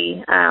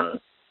responsibility, and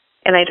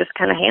I just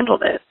kind of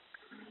handled it.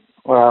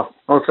 Wow.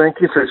 Well, thank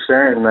you for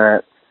sharing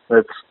that.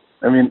 I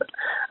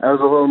was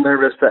a little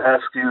nervous to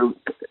ask you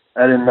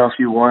I didn't know if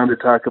you wanted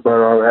to talk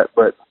about all that,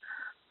 but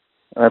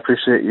I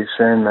appreciate you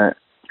sharing that,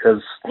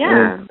 because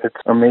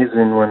it's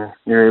amazing when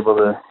you're able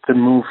to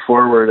move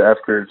forward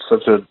after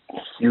such a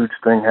huge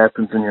thing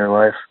happens in your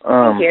life.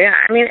 Thank you. Yeah,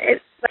 I mean,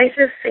 life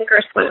is sink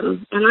or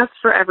swim, and that's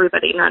for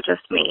everybody, not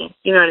just me.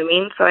 You know what I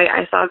mean? So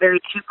I saw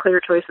two clear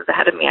choices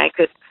ahead of me. I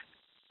could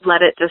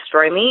let it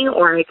destroy me,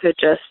 or I could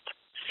just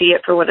see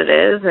it for what it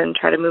is and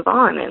try to move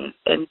on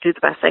and do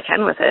the best I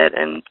can with it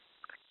and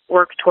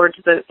work towards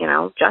the,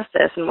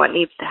 justice and what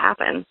needs to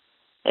happen.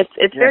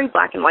 It's very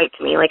black and white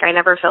to me. Like, I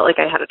never felt like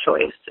I had a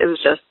choice. It was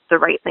just the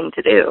right thing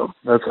to do.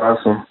 That's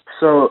awesome.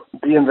 So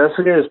the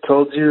investigators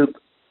told you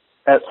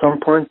at some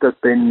point that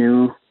they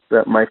knew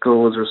that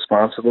Michael was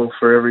responsible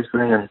for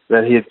everything and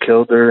that he had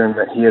killed her and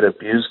that he had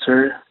abused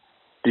her.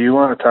 Do you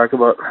want to talk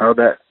about how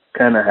that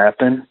kind of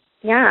happened?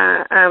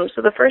 Yeah.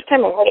 So the first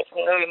time I heard it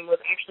from them was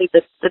actually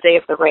the day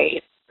of the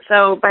raid.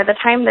 So by the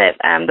time that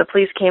the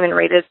police came and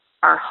raided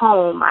our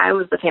home, I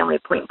was the family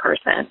point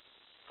person.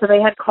 So they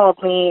had called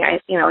me,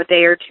 a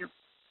day or two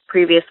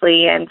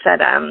previously and said,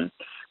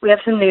 we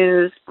have some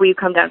news. Will you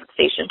come down to the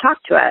station and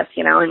talk to us,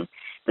 and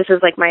this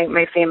is like my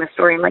famous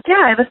story. I'm like,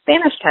 yeah, I have a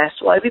Spanish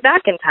test. Will I be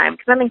back in time?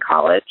 Because I'm in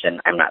college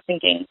and I'm not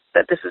thinking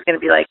that this is going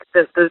to be like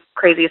the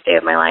craziest day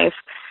of my life.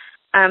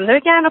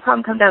 They're like, yeah, no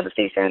problem. Come down to the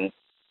station.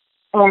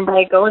 And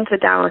I go and sit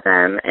down with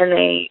them and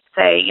they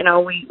say,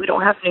 we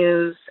don't have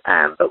news,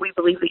 but we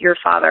believe that your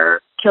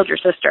father killed your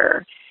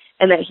sister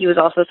and that he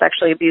was also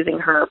sexually abusing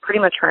her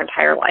pretty much her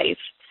entire life.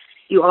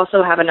 You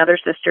also have another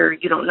sister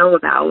you don't know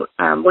about.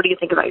 What do you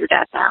think about your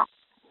dad now?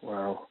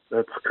 Wow,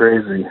 that's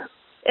crazy.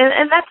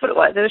 And that's what it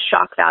was. It was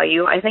shock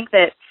value. I think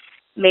that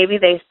maybe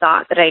they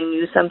thought that I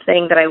knew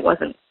something that I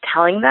wasn't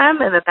telling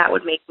them and that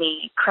would make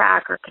me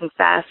crack or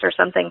confess or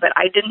something, but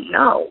I didn't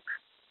know.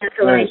 And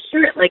so when I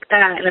hear it like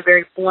that in a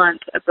very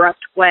blunt,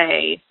 abrupt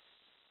way,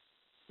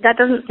 that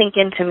doesn't sink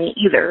into me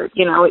either.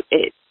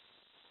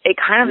 It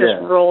kind of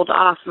just rolled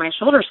off my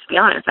shoulders, to be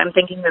honest. I'm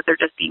thinking that they're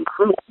just being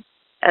cruel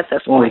at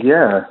this point. Well,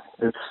 yeah.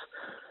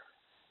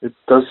 It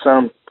does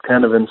sound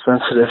kind of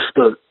insensitive,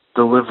 the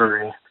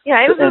delivery.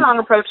 Yeah, it was the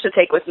wrong approach to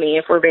take with me,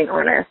 if we're being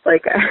honest.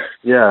 Like,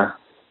 yeah,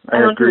 I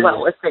don't do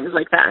well with things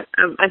like that.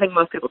 I think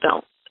most people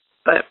don't.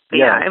 But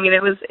yeah, I mean,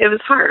 it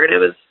was hard.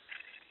 It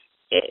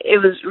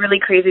was really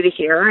crazy to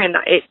hear, and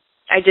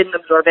I didn't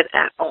absorb it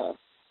at all.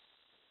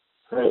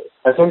 Right.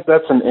 I think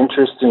that's an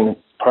interesting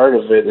part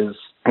of it is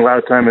a lot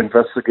of time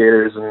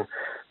investigators and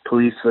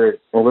police are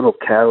a little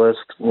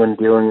calloused when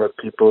dealing with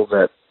people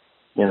that,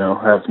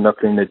 have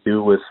nothing to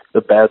do with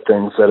the bad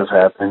things that have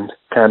happened.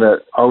 Kind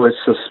of always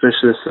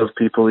suspicious of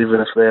people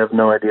even if they have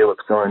no idea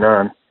what's going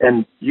on.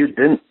 And you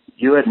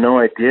had no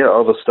idea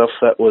all the stuff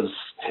that was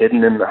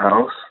hidden in the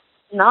house?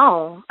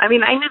 No. I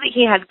mean, I knew that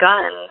he had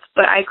guns,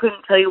 but I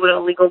couldn't tell you what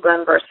a legal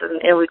gun versus an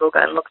illegal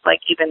gun looks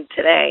like even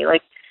today.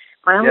 Like,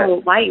 my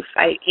whole life,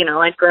 I'd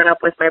grown up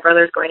with my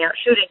brothers going out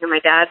shooting and my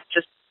dad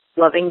just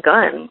loving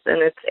guns.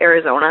 And it's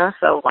Arizona,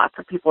 so lots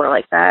of people are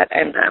like that.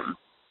 And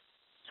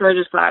so I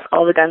just thought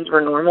all the guns were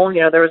normal.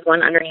 There was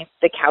one underneath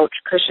the couch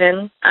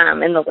cushion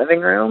in the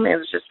living room. It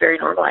was just very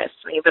normalized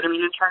to me. But, I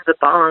mean, in terms of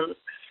bombs,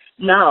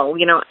 no.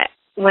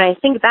 When I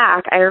think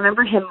back, I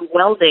remember him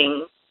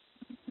welding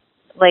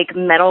like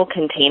metal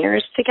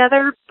containers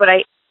together, but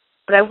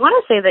I want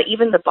to say that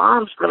even the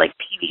bombs were like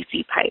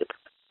PVC pipe.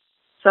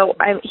 So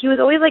he was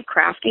always like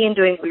crafty and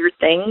doing weird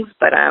things,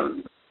 but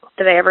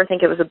did I ever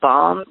think it was a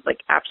bomb? Like,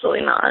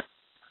 absolutely not.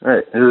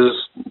 Right. It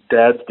was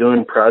dad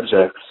doing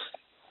projects.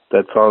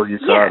 That's all you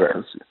saw it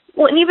as.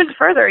 Well, and even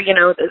further,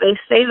 they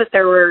say that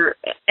there were,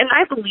 and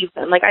I believe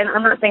them. Like,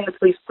 I'm not saying the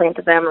police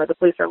planted them or the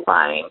police are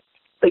lying.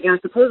 But,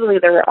 supposedly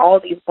there were all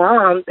these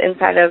bombs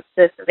inside of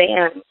this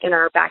van in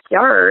our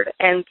backyard,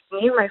 and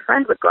me and my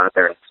friend would go out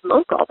there and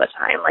smoke all the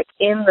time, like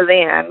in the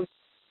van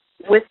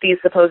with these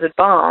supposed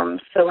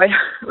bombs. So,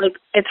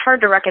 it's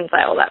hard to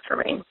reconcile that for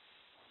me.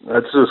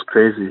 That's just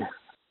crazy.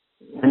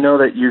 I know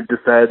that you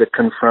decided to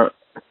confront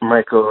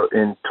Michael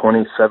in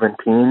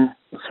 2017.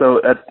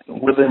 So,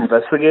 were the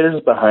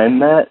investigators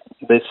behind that?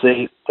 They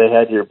say they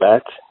had your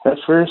back at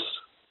first?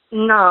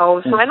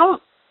 No, so I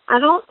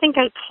don't think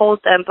I told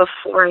them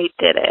before I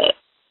did it.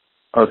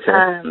 Okay.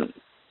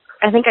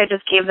 I think I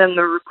just gave them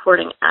the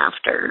recording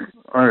after.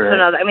 All right. So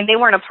no, I mean, they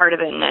weren't a part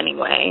of it in any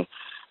way.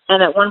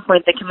 And at one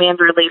point, the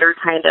commander later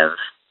kind of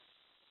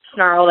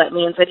snarled at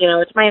me and said,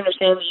 it's my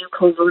understanding that you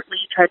covertly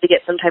tried to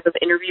get some type of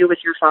interview with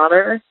your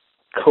father.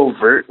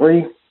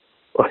 Covertly?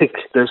 Like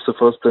they're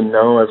supposed to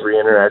know every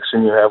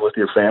interaction you have with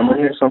your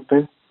family or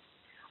something?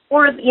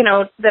 Or,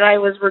 that I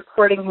was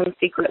recording him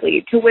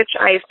secretly, to which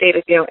I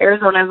stated,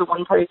 Arizona is a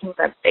one-party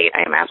consent state.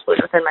 I am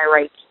absolutely within my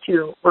rights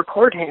to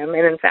record him.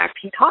 And, in fact,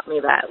 he taught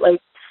me that.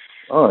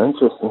 Oh,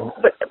 interesting.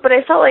 But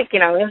I felt like, it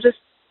was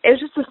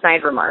just a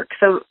snide remark.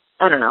 So,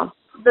 I don't know.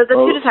 The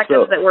two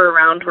detectives that were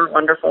around were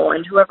wonderful,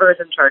 and whoever is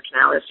in charge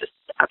now is just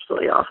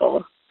absolutely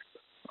awful.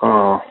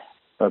 Oh,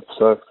 that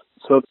sucks.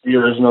 So the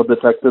original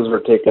detectives were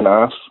taken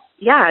off?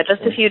 Yeah, just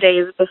a few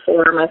days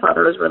before my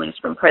father was released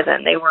from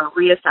prison, they were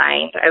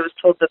reassigned. I was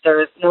told that there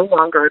is no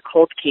longer a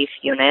cold case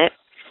unit.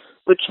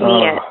 which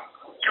me at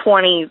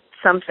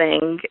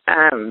 20-something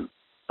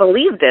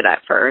believed it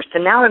at first.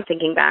 And now I'm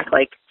thinking back,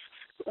 like,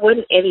 what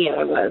an idiot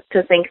I was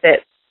to think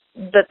that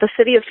the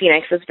city of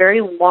Phoenix, this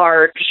very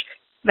large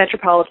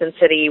metropolitan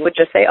city, would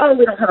just say, oh,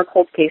 we don't have a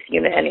cold case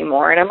unit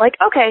anymore. And I'm like,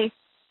 okay,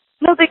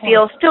 no big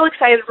deal. Still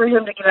excited for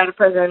him to get out of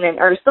prison,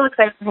 or still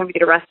excited for him to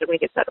get arrested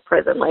when he gets out of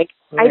prison. Like,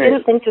 I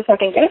didn't think to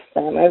second guess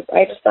them.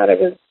 I just thought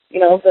it was,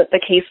 the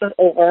case was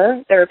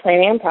over. They were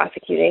planning on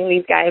prosecuting.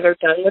 These guys are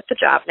done with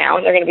the job now,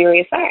 and they're going to be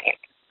reassigned.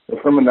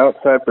 From an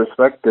outside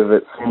perspective,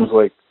 it seems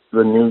like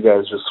the new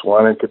guys just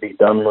wanted to be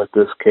done with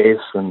this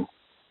case, and,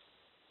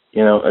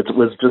 it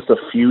was just a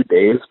few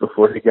days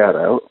before he got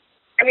out.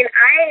 I mean,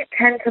 I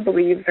tend to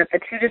believe that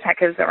the two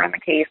detectives that were on the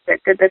case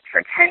that did this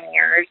for 10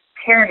 years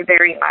cared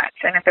very much.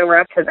 And if it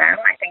were up to them,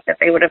 I think that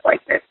they would have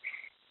liked this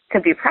to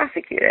be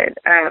prosecuted.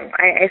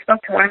 I spoke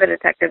to one of the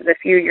detectives a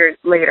few years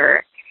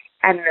later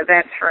at an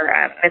event for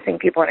missing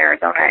people in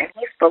Arizona, and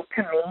he spoke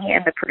to me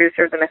and the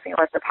producer of the Missing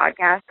Alissa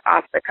podcast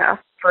off the cuff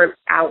for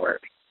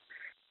hours.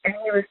 And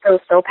he was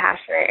so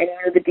passionate and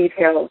knew the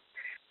details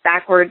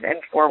backwards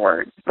and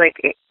forwards. Like,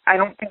 I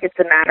don't think it's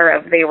a matter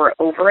of they were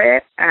over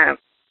it.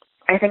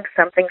 I think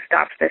something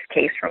stopped this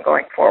case from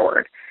going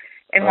forward.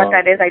 And what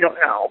that is, I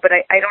don't know. But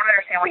I don't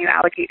understand why you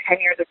allocate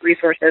 10 years of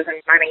resources and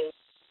money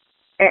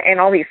and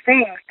all these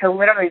things to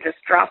literally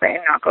just drop it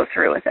and not go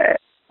through with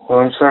it.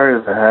 Well, I'm sorry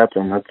that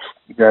happened. That's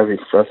got to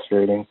be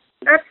frustrating.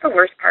 That's the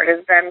worst part,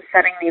 is them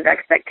setting these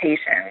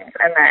expectations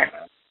and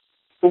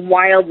then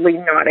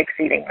wildly not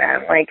exceeding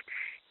them. Like,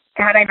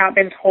 had I not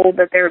been told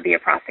that there would be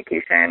a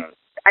prosecution,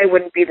 I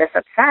wouldn't be this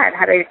upset.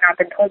 Had I not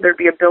been told there'd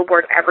be a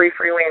billboard in every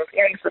freeway in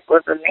Phoenix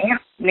with a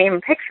name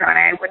and picture on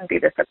it, I wouldn't be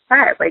this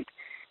upset. Like,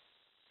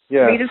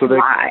 they just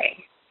lie.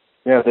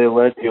 Yeah, they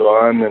led you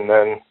on and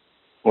then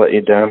let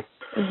you down.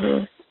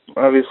 Mm-hmm.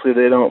 Obviously,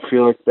 they don't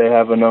feel like they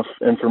have enough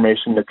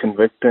information to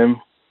convict him.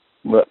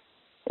 But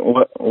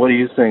what do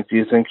you think? Do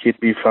you think he'd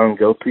be found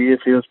guilty if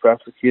he was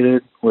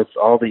prosecuted with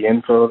all the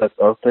info that's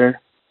out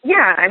there?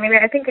 Yeah, I mean,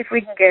 I think if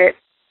we can get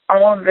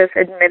all of this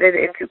admitted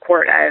into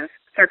court as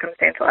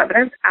circumstantial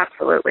evidence,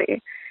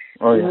 absolutely.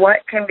 Oh, yeah.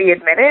 What can be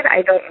admitted,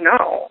 I don't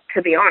know,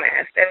 to be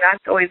honest, and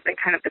that's always been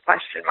kind of the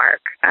question mark.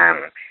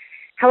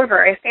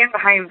 However, I stand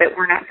behind that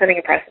we're not setting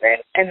a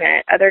precedent, and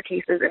that other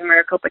cases in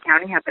Maricopa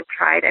County have been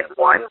tried and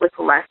won with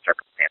less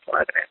circumstantial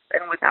evidence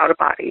and without a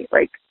body.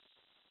 Like,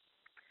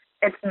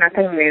 it's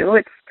nothing new.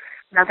 It's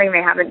nothing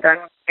they haven't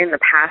done in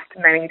the past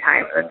many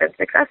times and been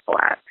successful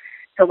at.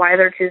 So why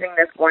they're choosing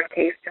this one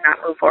case to not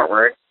move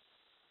forward,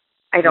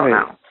 I don't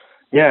know.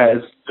 Yeah,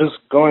 it's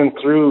just going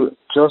through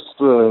just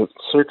the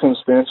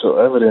circumstantial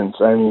evidence.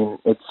 I mean,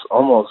 it's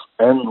almost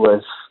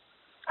endless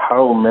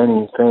how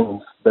many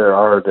things there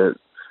are that,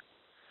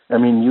 I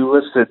mean, you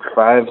listed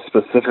 5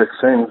 specific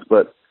things,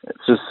 but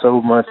it's just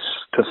so much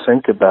to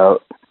think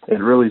about.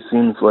 It really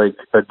seems like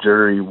a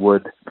jury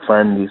would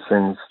find these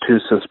things too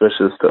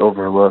suspicious to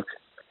overlook,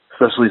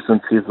 especially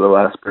since he's the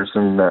last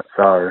person that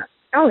saw her.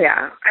 Oh,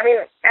 yeah. I mean,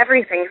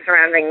 everything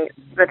surrounding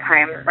the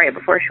time right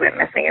before she went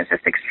missing is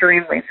just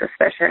extremely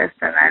suspicious.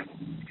 And then,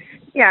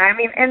 yeah, I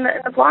mean, and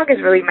the blog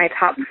is really my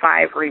top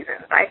 5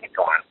 reasons. I could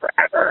go on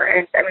forever.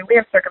 And, I mean, we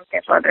have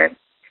circumstantial evidence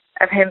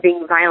of him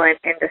being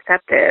violent and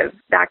deceptive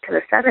back to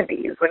the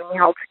 70s when he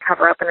helped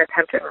cover up an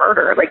attempted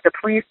murder. Like, the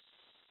police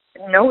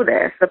know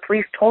this. The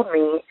police told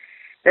me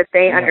that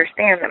they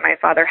understand that my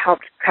father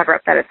helped cover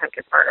up that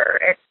attempted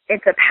murder.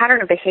 It's a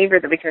pattern of behavior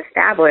that we can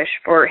establish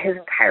for his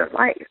entire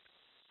life.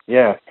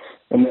 Yeah,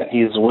 and that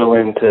he's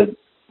willing to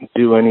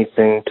do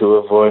anything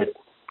to avoid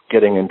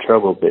getting in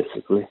trouble,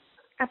 basically.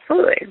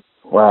 Absolutely.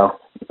 Wow.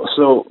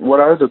 So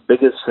what are the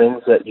biggest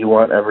things that you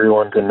want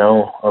everyone to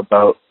know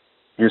about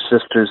your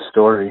sister's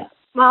story?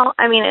 Well,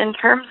 I mean, in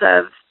terms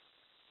of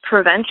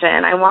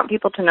prevention, I want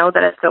people to know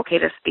that it's okay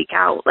to speak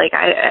out. Like,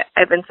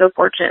 I've been so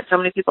fortunate. So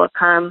many people have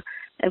come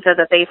and said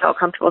that they felt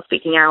comfortable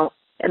speaking out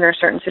in their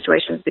certain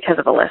situations because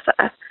of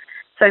Alissa.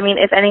 So, I mean,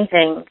 if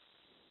anything,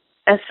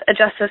 as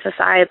justice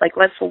aside, like,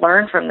 let's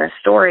learn from this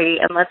story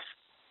and let's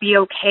be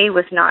okay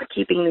with not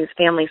keeping these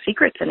family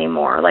secrets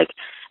anymore. Like,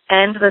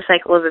 end the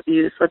cycle of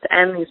abuse. Let's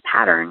end these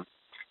patterns.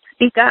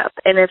 Speak up.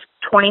 And if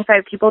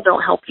 25 people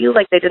don't help you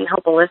like they didn't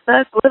help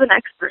Alissa, go to the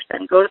next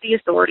person. Go to the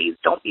authorities.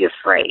 Don't be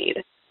afraid.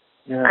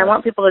 Yeah. I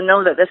want people to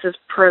know that this is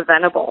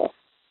preventable.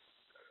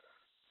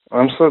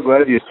 I'm so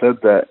glad you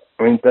said that.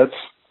 I mean,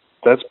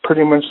 that's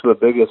pretty much the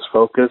biggest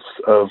focus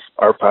of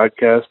our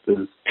podcast,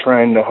 is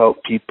trying to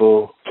help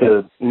people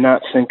to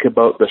not think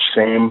about the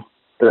shame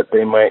that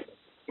they might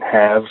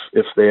have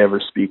if they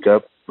ever speak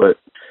up, but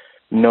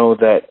know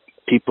that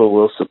people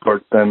will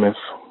support them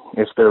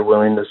if they're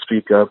willing to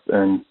speak up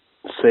and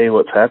say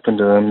what's happened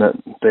to them, that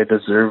they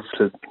deserve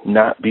to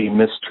not be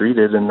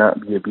mistreated and not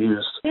be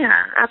abused.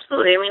 Yeah,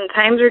 absolutely. I mean,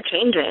 times are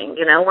changing.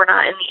 You know, we're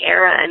not in the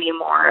era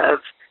anymore of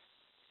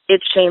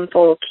it's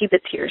shameful, keep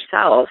it to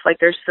yourself. Like,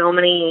 there's so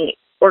many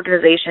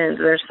organizations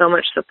and there's so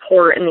much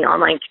support in the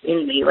online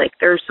community. Like,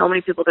 there's so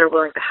many people that are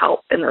willing to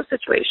help in those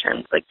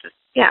situations. Like, just,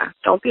 yeah,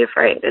 don't be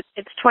afraid.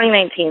 It's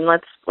 2019.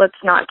 Let's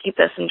not keep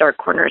this in dark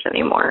corners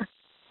anymore.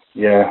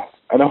 Yeah,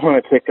 I don't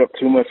want to take up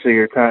too much of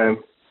your time.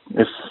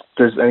 If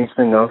there's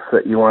anything else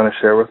that you want to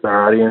share with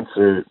our audience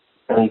or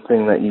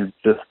anything that you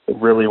just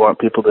really want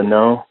people to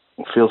know,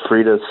 feel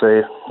free to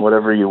say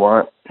whatever you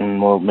want,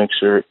 and we'll make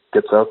sure it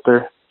gets out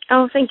there.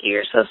 Oh, thank you.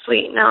 You're so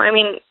sweet. No, I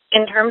mean,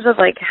 in terms of,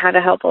 like, how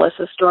to help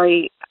Alyssa's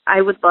story,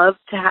 I would love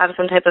to have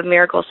some type of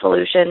miracle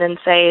solution and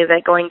say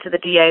that going to the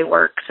DA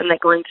works and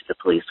that going to the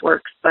police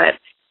works, but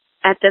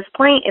at this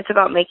point, it's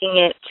about making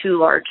it too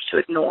large to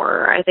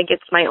ignore. I think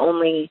it's my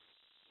only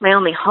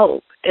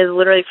hope is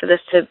literally for this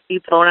to be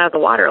blown out of the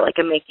water like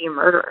a Making a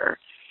Murderer.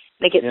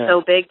 Make it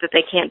so big that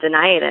they can't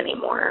deny it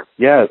anymore.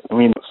 Yeah, I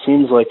mean, it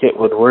seems like it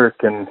would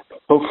work, and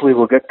hopefully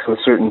we'll get to a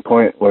certain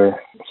point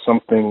where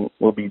something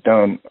will be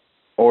done,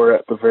 or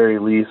at the very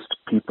least,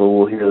 people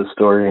will hear the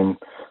story, and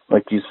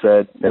like you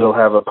said, it'll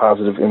have a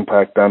positive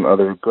impact on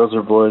other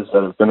Gozer boys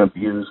that have been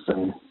abused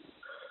and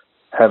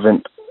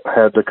haven't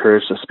had the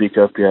courage to speak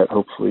up yet.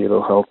 Hopefully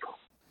it'll help.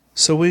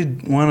 So we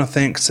want to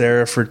thank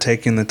Sarah for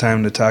taking the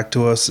time to talk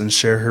to us and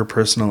share her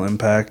personal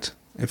impact.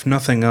 If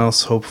nothing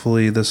else,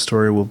 hopefully this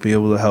story will be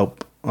able to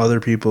help other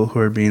people who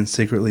are being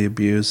secretly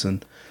abused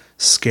and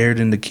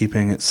scared into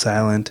keeping it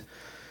silent.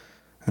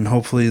 And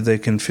hopefully they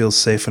can feel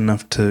safe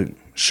enough to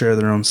share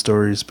their own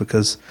stories,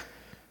 because,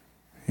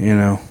 you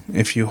know,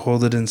 if you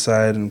hold it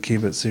inside and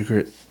keep it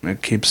secret,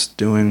 it keeps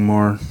doing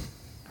more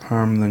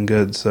harm than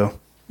good. So,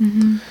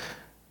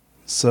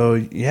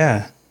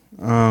 yeah,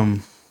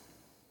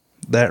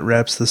 that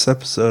wraps this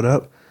episode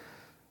up.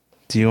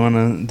 Did you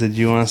want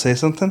to say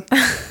something?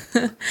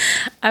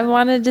 I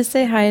wanted to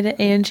say hi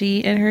to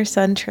Angie and her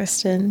son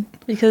Tristan,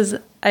 because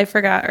I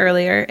forgot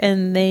earlier,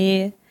 and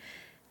they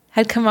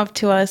had come up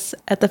to us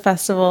at the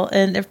festival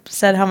and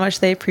said how much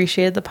they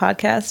appreciated the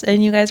podcast,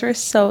 and you guys were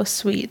so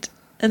sweet.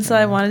 And so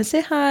I wanted to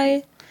say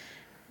hi,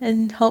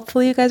 and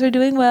hopefully you guys are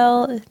doing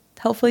well.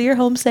 Hopefully you're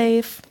home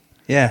safe.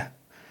 Yeah.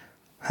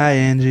 Hi,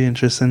 Angie and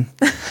Tristan.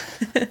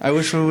 I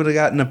wish we would have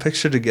gotten a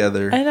picture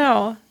together. I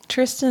know.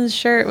 Tristan's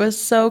shirt was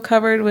so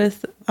covered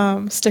with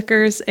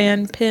stickers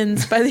and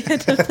pins by the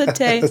end of the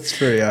day. That's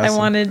pretty awesome. I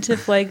wanted to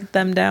flag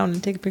them down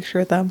and take a picture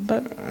with them,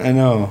 but I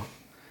know.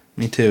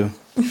 Me too.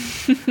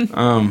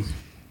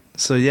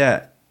 So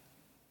yeah.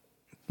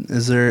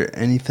 Is there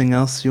anything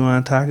else you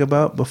want to talk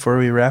about before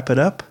we wrap it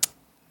up?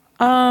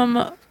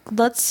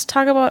 Let's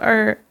talk about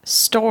our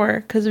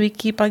store, because we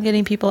keep on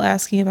getting people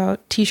asking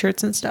about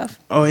t-shirts and stuff.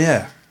 Oh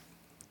yeah.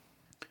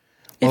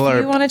 If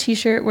you want a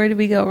t-shirt, where do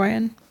we go,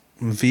 Ryan?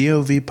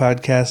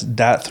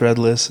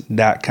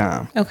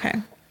 vovpodcast.threadless.com. Okay.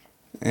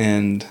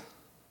 And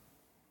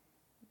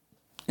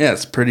yeah,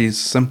 it's pretty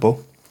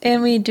simple.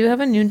 And we do have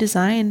a new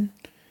design,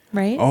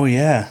 right? Oh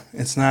yeah,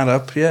 it's not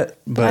up yet,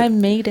 but I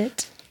made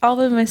it all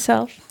by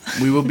myself.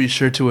 we will be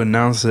sure to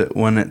announce it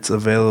when it's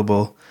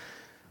available.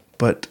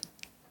 But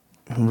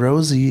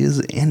Rosie is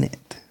in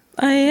it.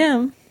 I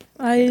am.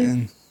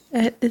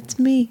 It's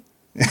me.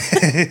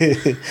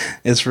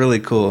 It's really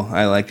cool.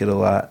 I like it a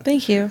lot.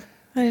 Thank you.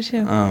 I do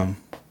too.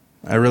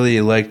 I really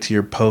liked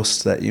your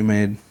post that you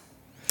made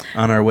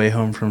on our way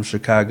home from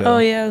Chicago. Oh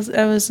yeah,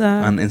 I was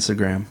on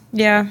Instagram.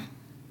 Yeah.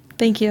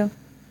 Thank you.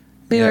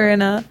 We were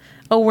in a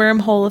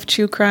wormhole of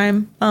true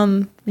crime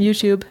on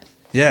YouTube.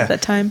 Yeah. At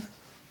that time.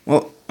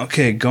 Well,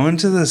 okay, going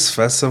to this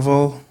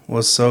festival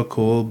was so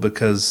cool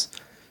because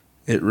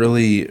it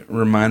really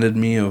reminded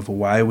me of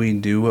why we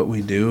do what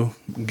we do,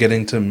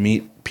 getting to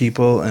meet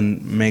people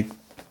and make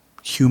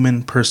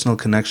human personal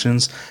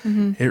connections.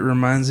 It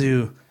reminds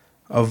you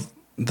of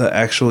the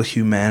actual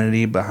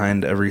humanity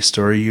behind every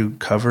story you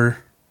cover,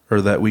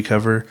 or that we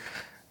cover.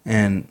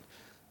 And,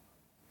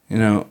 you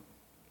know,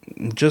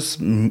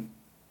 just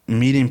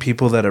meeting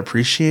people that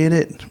appreciate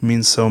it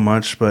means so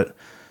much. But,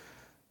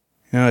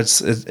 you know,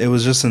 it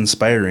was just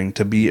inspiring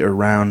to be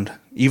around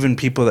even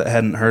people that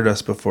hadn't heard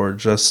us before,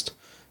 just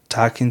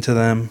talking to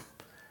them,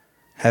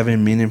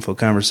 having meaningful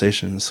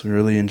conversations. We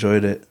really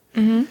enjoyed it.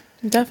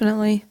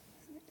 Definitely.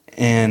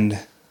 And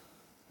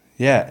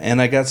yeah,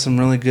 and I got some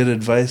really good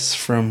advice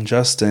from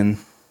Justin,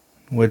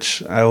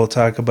 which I will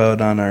talk about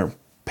on our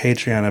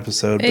Patreon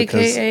episode.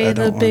 AKA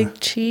the Big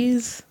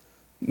Cheese.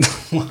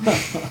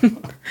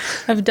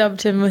 I've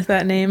dubbed him with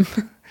that name.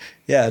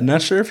 Yeah,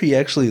 not sure if he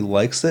actually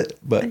likes it,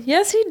 but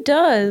yes, he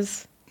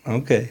does.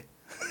 Okay.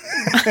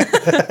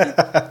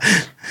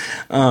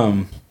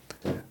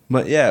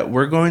 But yeah,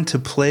 we're going to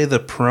play the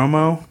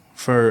promo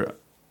for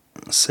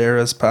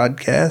Sarah's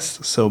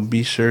podcast, so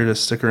be sure to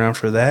stick around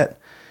for that.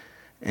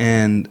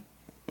 And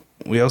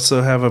we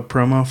also have a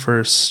promo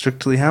for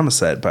Strictly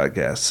Homicide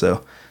podcast,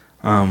 so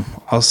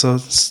also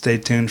stay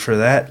tuned for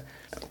that.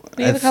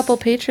 We have a couple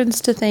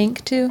patrons to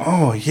thank too.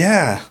 Oh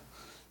yeah,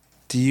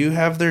 do you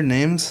have their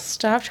names?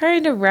 Stop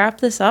trying to wrap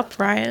this up,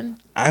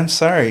 Ryan. I'm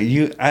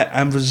sorry,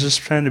 I was just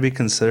trying to be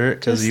considerate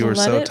because you were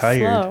so tired.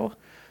 Flow.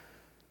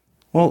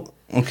 Well,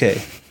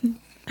 okay.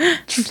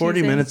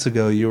 40 minutes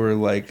ago, you were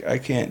like, I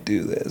can't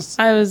do this.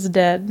 I was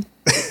dead.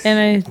 And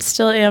I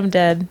still am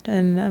dead.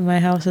 And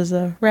my house is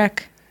a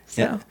wreck.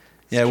 So.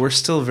 Yeah, we're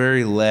still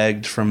very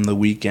lagged from the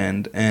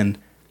weekend. And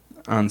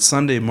on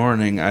Sunday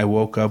morning, I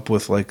woke up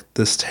with like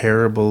this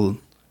terrible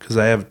because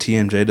I have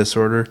TMJ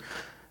disorder.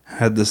 I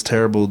had this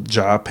terrible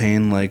jaw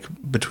pain, like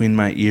between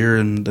my ear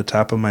and the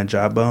top of my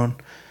jawbone,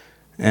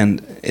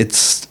 and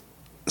it's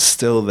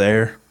still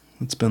there.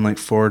 It's been like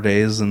 4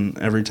 days, and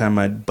every time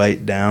I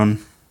bite down,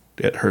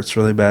 it hurts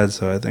really bad,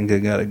 so I think I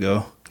gotta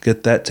go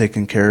get that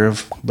taken care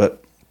of.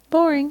 But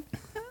boring.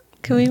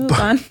 Can we move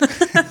on?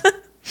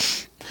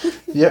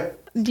 Yep.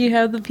 Do you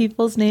have the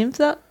people's names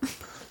up?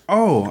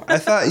 Oh, I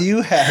thought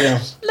you had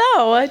them.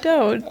 No, I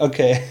don't.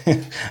 Okay.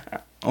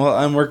 Well,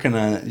 I'm working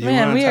on it.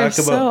 Man, we are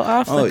so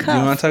off the cuff. Do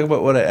you want to talk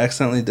about what I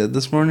accidentally did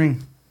this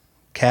morning?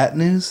 Cat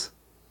news?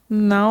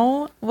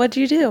 No. What'd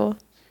you do?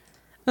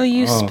 Oh,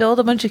 you spilled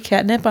a bunch of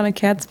catnip on a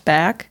cat's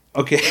back?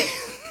 Okay.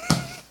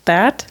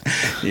 That?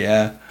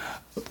 Yeah.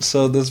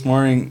 So this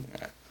morning,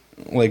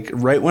 like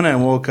right when I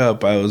woke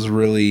up, I was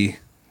really,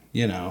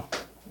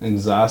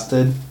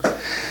 exhausted.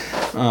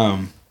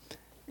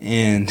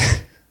 And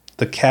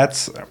the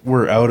cats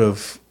were out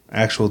of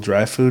actual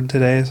dry food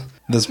today.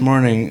 This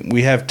morning,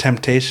 we have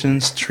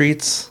Temptations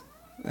treats,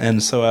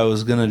 and so I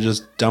was going to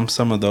just dump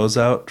some of those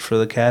out for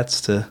the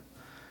cats to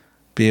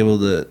be able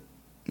to,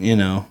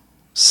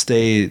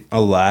 stay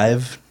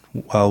alive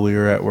while we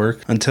were at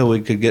work until we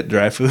could get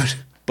dry food.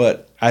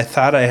 But I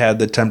thought I had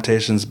the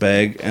Temptations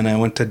bag, and I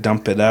went to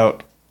dump it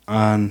out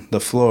on the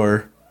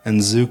floor,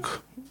 and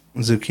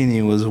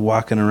Zucchini was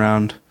walking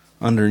around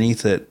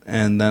underneath it,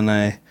 and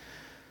then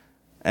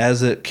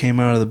as it came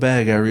out of the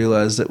bag, I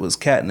realized it was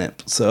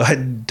catnip. So I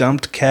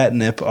dumped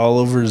catnip all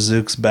over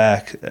Zook's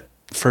back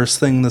first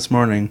thing this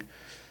morning.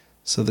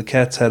 So the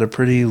cats had a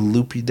pretty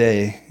loopy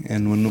day.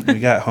 And when we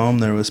got home,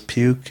 there was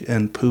puke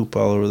and poop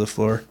all over the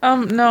floor.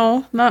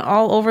 No, not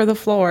all over the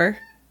floor.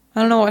 I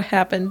don't know what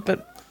happened,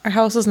 but our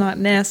house is not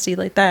nasty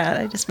like that.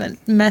 I just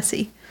meant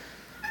messy.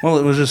 Well,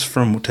 it was just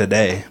from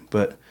today.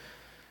 But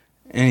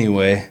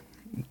anyway,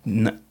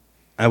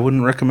 I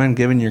wouldn't recommend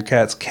giving your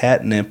cats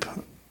catnip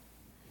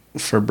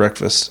for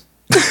breakfast.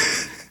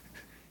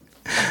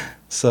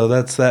 So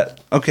that's that.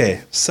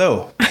 Okay,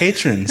 so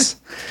patrons.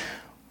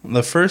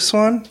 The first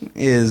one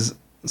is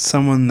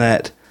someone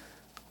that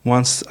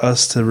wants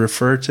us to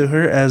refer to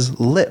her as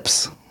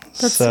Lips.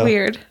 That's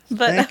weird,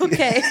 but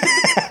okay.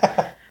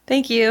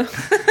 Thank you.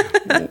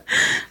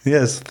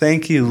 Yes,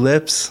 thank you,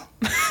 Lips.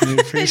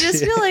 I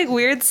just feel like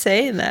weird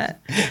saying that.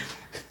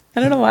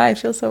 I don't know why I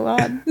feel so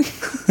odd.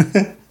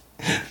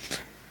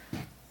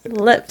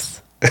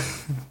 Lips.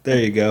 There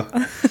you go.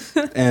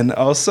 And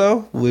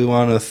also, we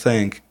want to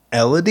thank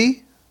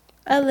Elodie.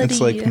 It's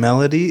like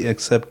melody,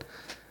 except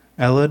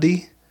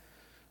Elodie.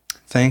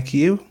 Thank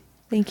you.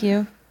 Thank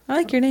you. I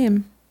like your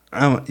name.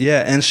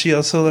 Yeah, and she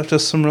also left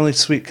us some really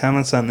sweet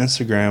comments on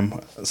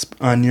Instagram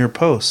on your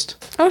post.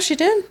 Oh, she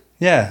did?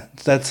 Yeah,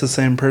 that's the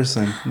same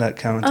person that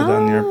commented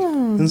on your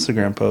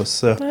Instagram post.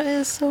 So that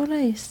is so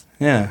nice.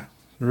 Yeah,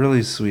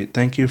 really sweet.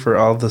 Thank you for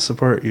all the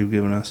support you've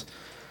given us.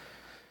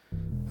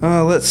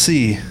 Let's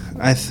see.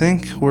 I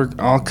think we're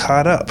all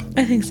caught up.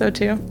 I think so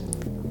too.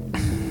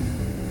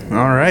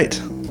 All right.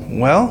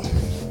 Well,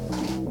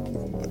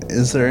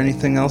 is there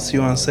anything else you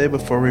want to say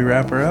before we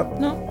wrap her up?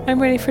 No,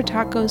 I'm ready for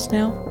tacos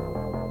now.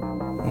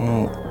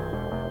 Well,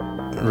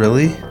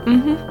 really?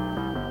 Mm-hmm.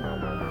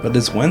 But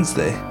it's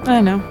Wednesday.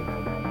 I know.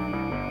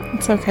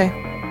 It's okay.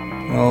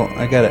 Well,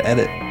 I gotta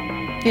edit.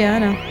 Yeah, I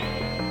know.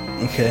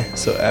 Okay,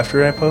 so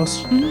after I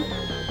post? Mm-hmm.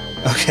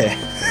 Okay.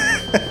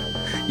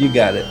 You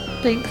got it.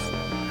 Thanks.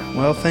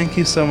 Well, thank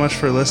you so much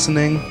for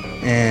listening,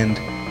 and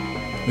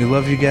we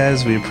love you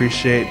guys. We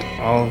appreciate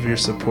all of your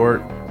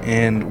support,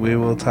 and we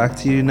will talk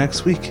to you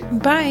next week.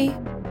 Bye.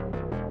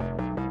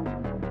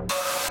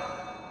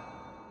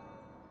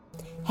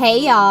 Hey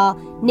y'all,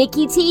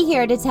 Nikki T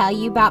here to tell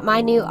you about my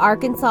new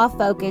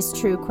Arkansas-focused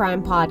true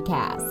crime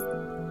podcast.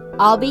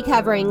 I'll be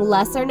covering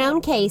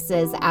lesser-known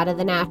cases out of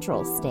the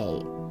natural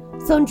state,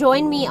 so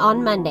join me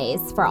on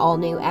Mondays for all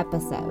new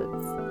episodes.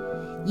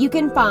 You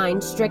can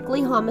find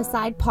Strictly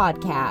Homicide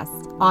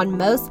Podcast on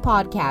most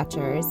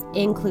podcatchers,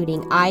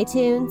 including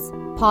iTunes,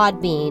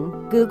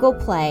 Podbean, Google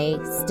Play,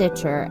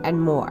 Stitcher, and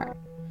more.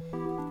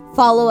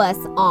 Follow us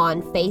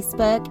on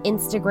Facebook,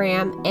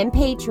 Instagram, and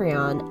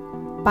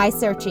Patreon by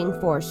searching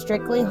for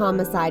Strictly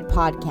Homicide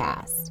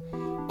Podcast,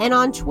 and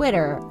on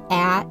Twitter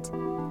at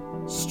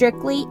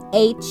Strictly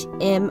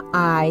HMICIDE.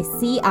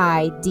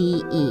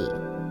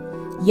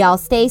 Y'all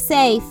stay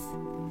safe.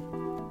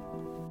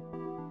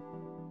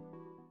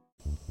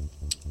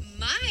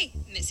 My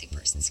missing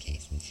persons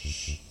case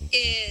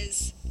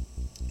is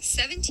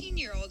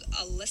 17-year-old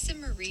Alissa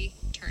Marie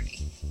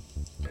Turney.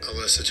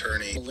 Alissa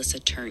Turney.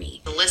 Alissa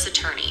Turney. Alissa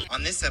Turney.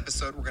 On this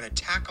episode, we're going to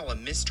tackle a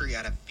mystery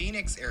out of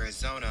Phoenix,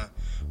 Arizona,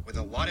 with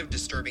a lot of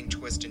disturbing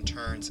twists and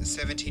turns.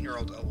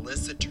 17-year-old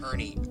Alissa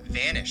Turney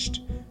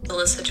vanished.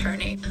 Alissa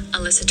Turney.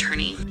 Alissa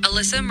Turney.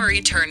 Alissa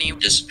Marie Turney.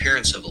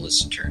 Disappearance of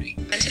Alissa Turney.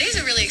 And today's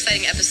a really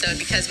exciting episode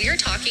because we are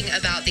talking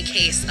about the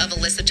case of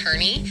Alissa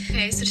Turney.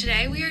 Okay, so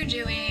today we are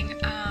doing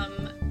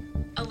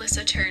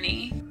Alissa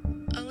Turney.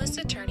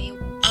 Alissa Turney.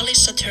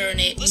 Alissa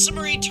Turney. Alissa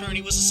Marie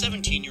Turney was a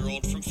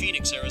 17-year-old from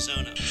Phoenix,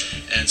 Arizona.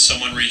 And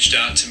someone reached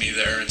out to me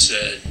there and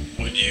said,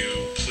 would would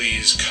you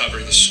please cover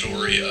the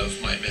story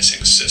of my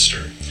missing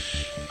sister?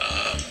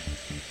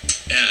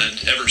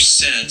 And ever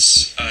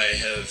since, I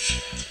have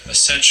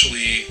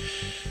essentially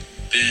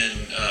been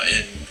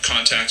in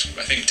contact,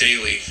 I think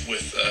daily,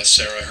 with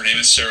Sarah. Her name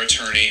is Sarah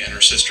Turney, and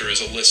her sister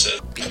is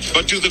Alissa.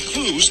 But do the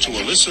clues to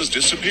Alyssa's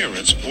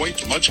disappearance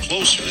point much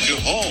closer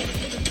to home?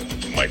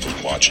 Mike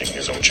was watching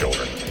his own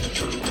children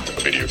through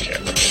a video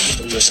camera.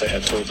 Alissa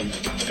had told him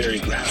very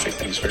graphic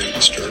things, very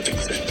disturbing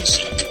things.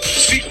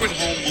 Secret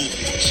home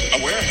movies,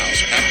 a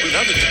warehouse packed with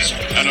evidence,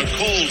 and a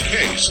cold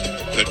case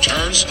that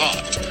turns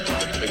hot.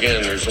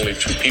 Again, there's only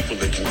two people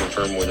that can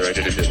confirm whether I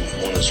did it.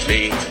 One is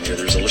me, and the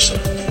other is Alissa.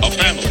 A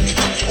family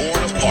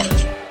torn apart.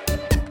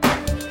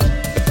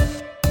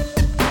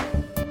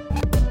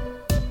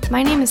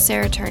 My name is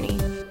Sarah Turney,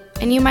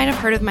 and you might have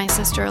heard of my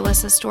sister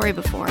Alyssa's story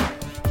before.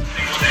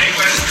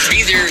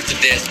 Be there at the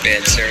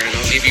deathbed, Sarah, and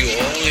I'll give you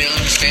all the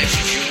honest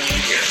answers you want to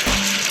hear.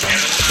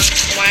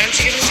 Why don't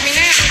you give them to me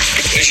now?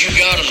 Because you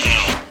got them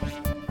now.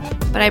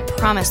 But I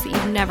promise that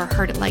you've never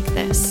heard it like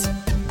this.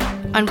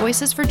 On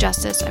Voices for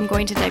Justice, I'm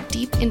going to dive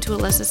deep into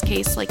Alyssa's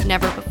case like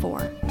never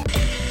before.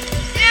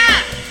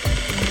 Dad!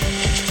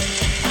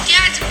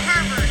 Dad's a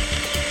pervert!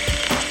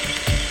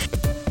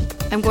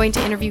 I'm going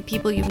to interview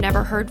people you've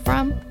never heard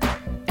from,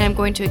 and I'm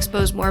going to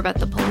expose more about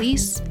the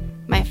police,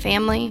 my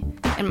family,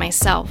 and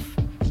myself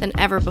than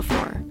ever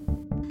before.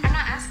 I'm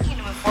not asking you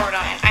to move forward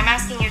on it. I'm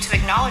asking you to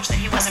acknowledge that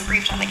he wasn't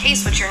briefed on the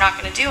case, which you're not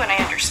going to do, and I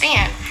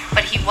understand,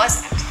 but he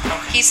wasn't.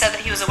 He said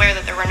that he was aware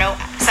that there were no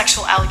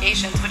sexual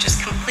allegations, which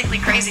is completely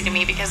crazy to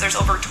me because there's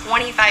over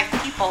 25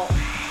 people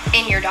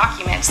in your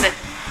documents that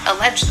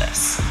allege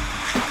this.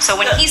 So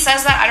when he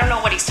says that, I don't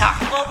know what he's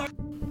talking about.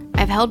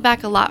 I've held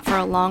back a lot for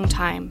a long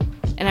time,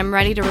 and I'm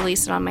ready to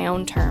release it on my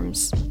own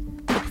terms.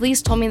 The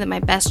police told me that my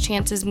best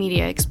chance is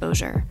media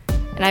exposure,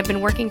 and I've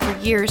been working for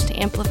years to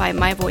amplify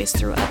my voice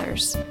through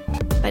others.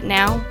 But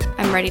now,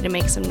 I'm ready to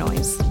make some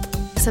noise.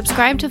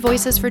 Subscribe to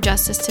Voices for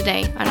Justice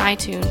today on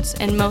iTunes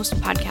and most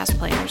podcast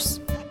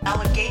players.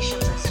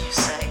 Allegations, as you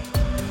say,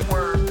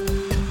 were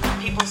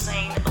people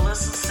saying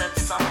Alissa said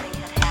something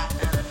had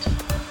happened.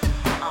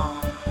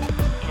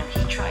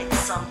 He tried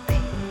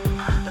something,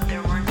 but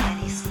there weren't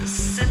any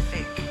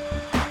specific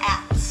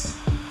acts.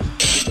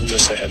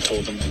 Alissa had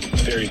told him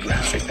very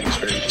graphic things,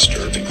 very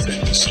disturbing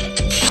things.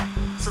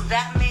 So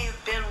that may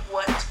have been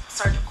what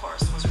Sergeant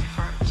Corson was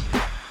referring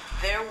to.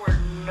 There were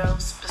no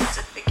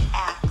specific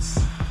acts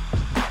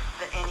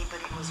that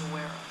anybody was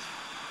aware of.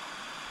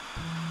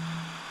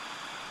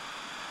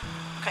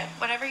 Okay,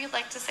 whatever you'd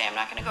like to say, I'm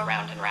not going to go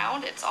round and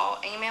round. It's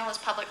all email is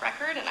public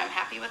record, and I'm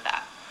happy with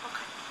that.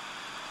 Okay.